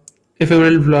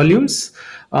ephemeral volumes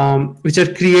which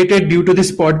are created due to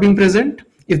this pod being present,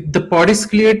 if the pod is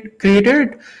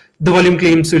created, the volume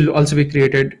claims will also be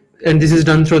created, and this is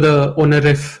done through the owner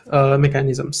ref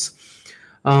mechanisms.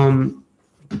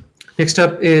 Next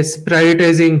up is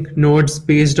prioritizing nodes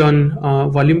based on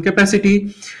volume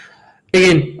capacity.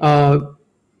 Again,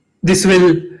 this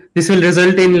will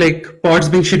result in like pods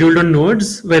being scheduled on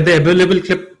nodes where the available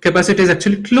capacity is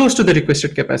actually close to the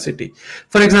requested capacity.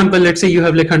 For example, let's say you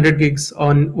have like 100 gigs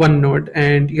on one node,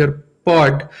 and your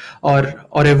pod or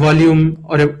a volume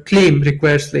or a claim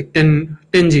requires like 10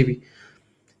 GB.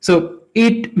 So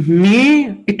it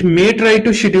may try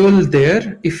to schedule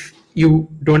there if you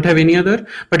don't have any other,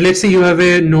 but let's say you have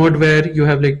a node where you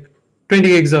have like 20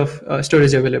 gigs of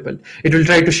storage available. It will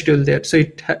try to schedule there. So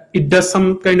it does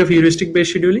some kind of heuristic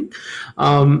based scheduling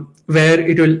where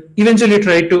it will eventually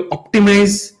try to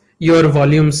optimize your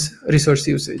volumes resource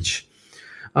usage.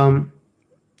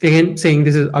 Again, saying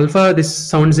this is alpha, this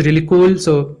sounds really cool,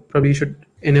 so probably you should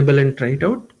enable and try it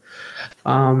out.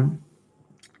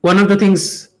 One of the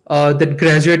things that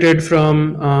graduated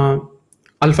from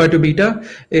alpha to beta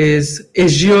is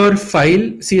Azure file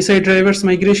CSI drivers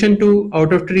migration to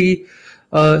out of tree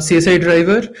CSI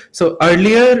driver. So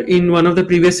earlier in one of the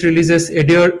previous releases,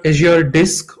 Azure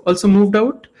disk also moved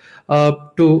out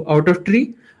to out of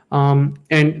tree,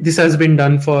 and this has been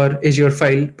done for Azure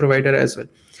file provider as well.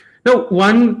 Now,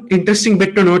 one interesting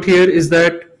bit to note here is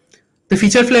that the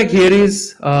feature flag here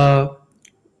is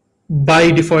by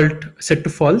default set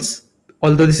to false,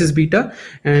 although this is beta,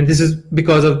 and this is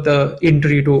because of the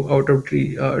in-tree to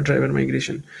out-of-tree driver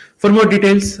migration. For more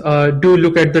details, do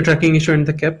look at the tracking issue and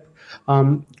the KEP,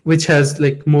 which has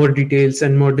like more details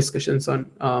and more discussions on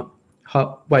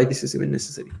why this is even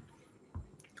necessary.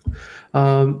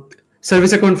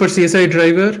 service account for CSI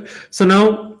driver. So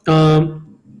now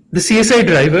the CSI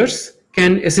drivers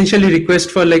can essentially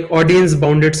request for like audience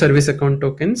bounded service account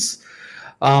tokens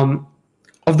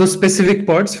of those specific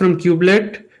pods from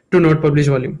kubelet to node publish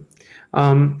volume.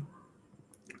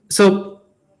 So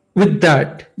with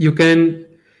that, you can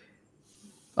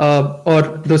or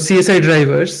those CSI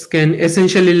drivers can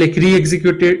essentially like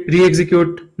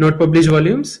re-execute node publish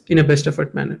volumes in a best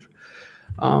effort manner.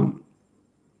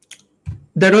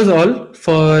 That was all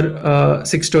for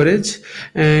SIG storage,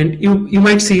 and you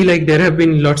might see like there have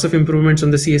been lots of improvements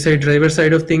on the CSI driver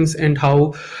side of things and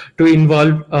how to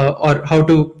involve or how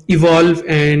to evolve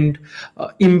and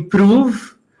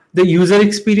improve the user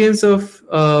experience of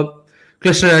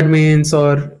cluster admins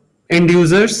or end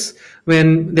users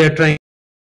when they're trying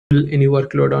to any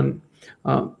workload on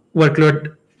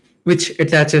workload which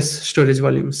attaches storage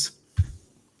volumes.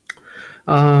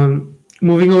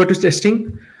 Moving over to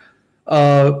testing.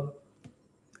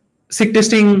 SIG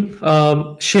testing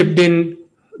shipped in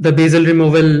the Bazel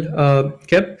removal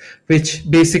KEP, which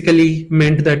basically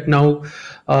meant that now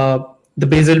the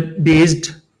Bazel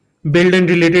based build and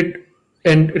related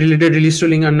release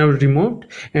tooling are now removed,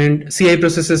 and CI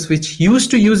processes which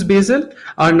used to use Bazel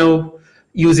are now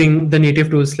using the native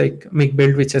tools like make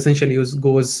build, which essentially use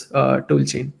Go's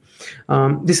toolchain.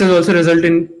 This has also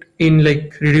resulted in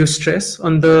like reduced stress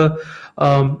on the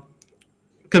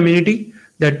community,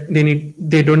 that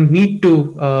they don't need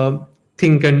to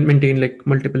think and maintain like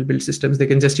multiple build systems. They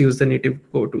can just use the native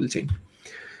Go toolchain.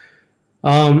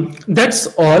 That's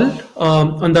all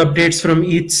on the updates from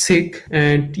each SIG,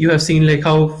 and you have seen like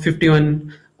how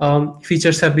 51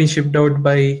 features have been shipped out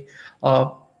by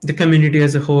the community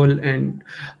as a whole, and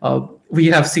we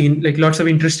have seen like lots of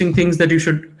interesting things that you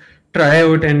should try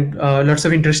out, and lots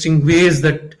of interesting ways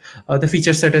that the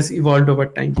feature set has evolved over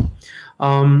time.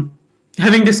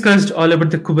 Having discussed all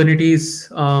about the Kubernetes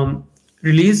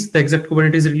release, the exact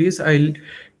Kubernetes release, I'll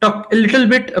talk a little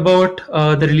bit about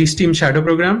the release team shadow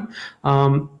program.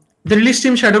 The release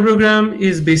team shadow program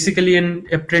is basically an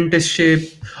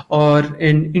apprenticeship or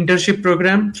an internship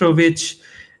program through which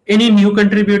any new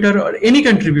contributor or any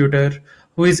contributor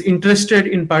who is interested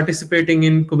in participating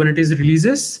in Kubernetes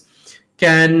releases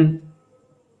can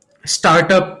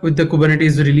start up with the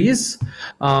Kubernetes release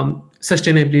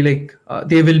sustainably. Like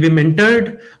they will be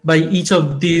mentored by each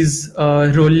of these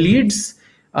role leads,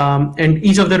 and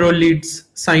each of the role leads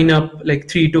sign up like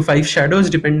 3 to 5 shadows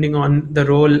depending on the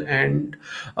role and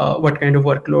what kind of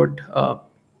workload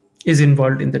is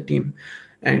involved in the team.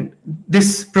 And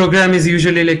this program is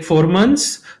usually like 4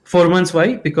 months. 4 months,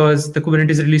 why? Because the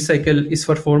Kubernetes release cycle is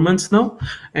for 4 months now,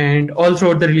 and all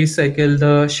throughout the release cycle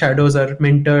the shadows are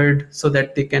mentored so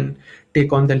that they can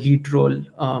take on the lead role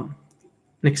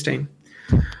next time.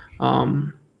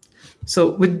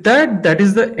 So with that, that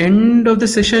is the end of the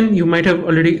session. You might have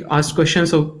already asked questions,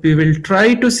 so we will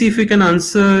try to see if we can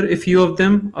answer a few of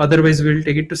them. Otherwise, we'll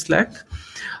take it to Slack.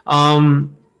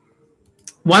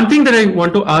 One thing that I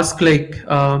want to ask, like,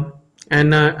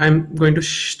 and I'm going to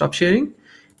stop sharing.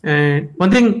 And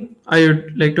one thing I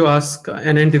would like to ask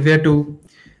Anna and Divya to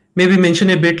maybe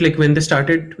mention a bit, like when they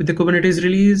started with the Kubernetes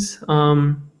release,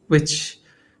 which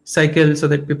cycle, so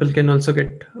that people can also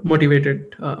get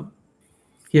motivated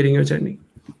hearing your journey.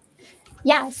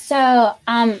 Yeah, so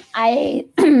I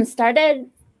started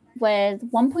with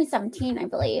 1.17, I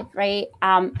believe, right?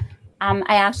 I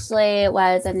actually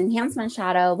was an enhancement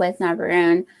shadow with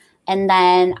Navarone, and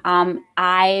then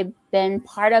I've been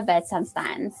part of it since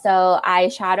then. So I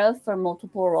shadowed for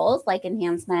multiple roles like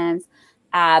enhancements,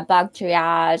 bug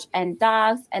triage, and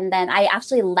docs. And then I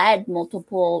actually led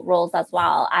multiple roles as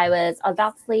well. I was a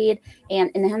docs lead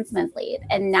and enhancement lead.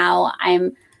 And now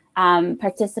I'm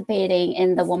participating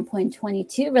in the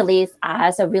 1.22 release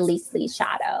as a release lead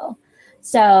shadow.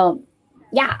 So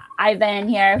yeah, I've been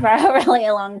here for a really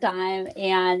long time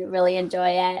and really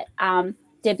enjoy it.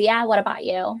 Divya, what about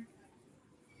you?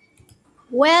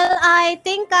 Well, I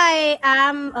think I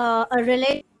am a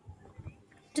relate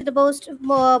to the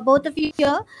both of you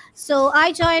here. So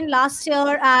I joined last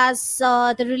year as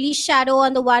the release shadow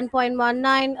on the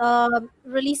 1.19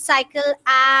 release cycle,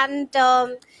 and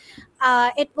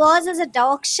it was as a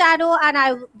doc shadow, and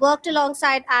I worked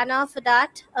alongside Anna for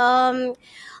that.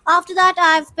 After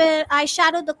that, I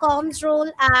shadowed the comms role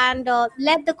and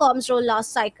led the comms role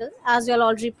last cycle, as you'll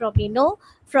already probably know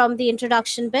from the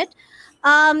introduction bit.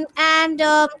 And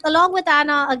along with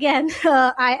Anna, again,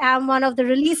 I am one of the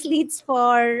release leads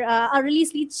for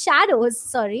release lead shadows,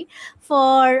 sorry,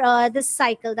 for this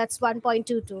cycle. That's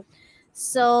 1.22.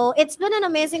 So it's been an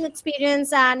amazing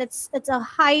experience, and it's a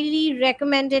highly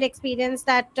recommended experience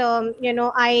that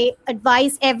I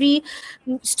advise every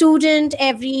student,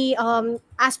 every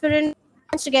aspirant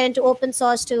wants to get into open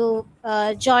source to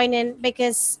join in,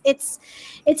 because it's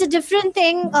a different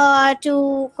thing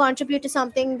to contribute to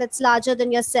something that's larger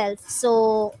than yourself.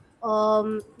 So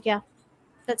yeah,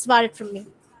 that's about it from me.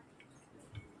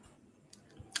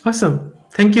 Awesome.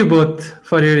 Thank you both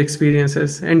for your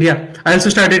experiences. And yeah, I also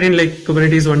started in like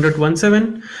Kubernetes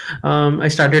 1.17. I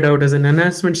started out as an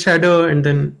enhancement shadow, and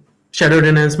then shadowed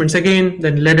enhancements again,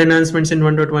 then led enhancements in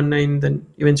 1.19, then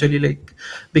eventually like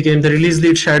became the release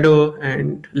lead shadow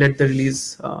and led the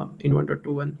release in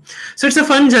 1.21. So it's a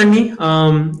fun journey.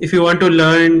 If you want to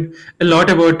learn a lot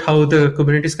about how the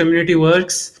Kubernetes community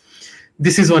works,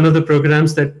 this is one of the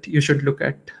programs that you should look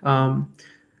at.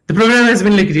 The program has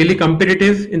been like really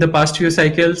competitive in the past few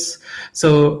cycles,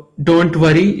 so don't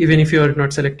worry. Even if you are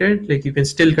not selected, like you can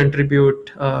still contribute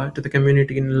to the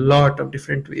community in a lot of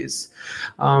different ways.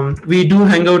 We do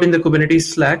hang out in the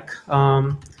Kubernetes Slack,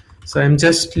 so I'm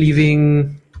just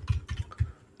leaving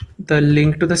the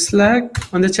link to the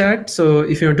Slack on the chat. So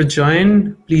if you want to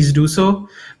join, please do so.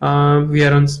 We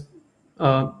are on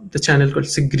the channel called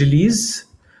SIG Release,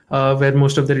 where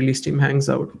most of the release team hangs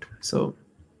out. So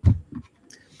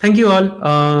thank you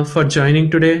all for joining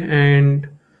today, and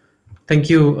thank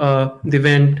you, Divya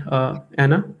and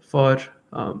Anna, for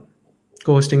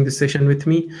co-hosting this session with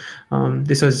me.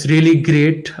 This was really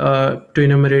great to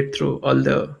enumerate through all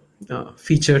the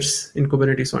features in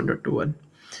Kubernetes 1.21.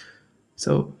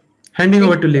 So handing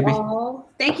over to Libby.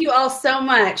 Thank you all so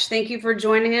much. Thank you for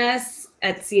joining us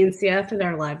at CNCF at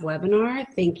our live webinar.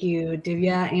 Thank you,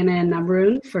 Divya, Anna, and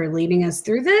Nabrun for leading us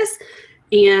through this.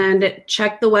 And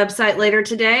check the website later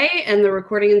today, and the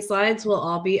recording and slides will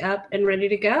all be up and ready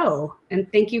to go.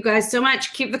 And thank you guys so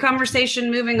much. Keep the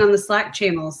conversation moving on the Slack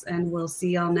channels, and we'll see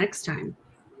y'all next time.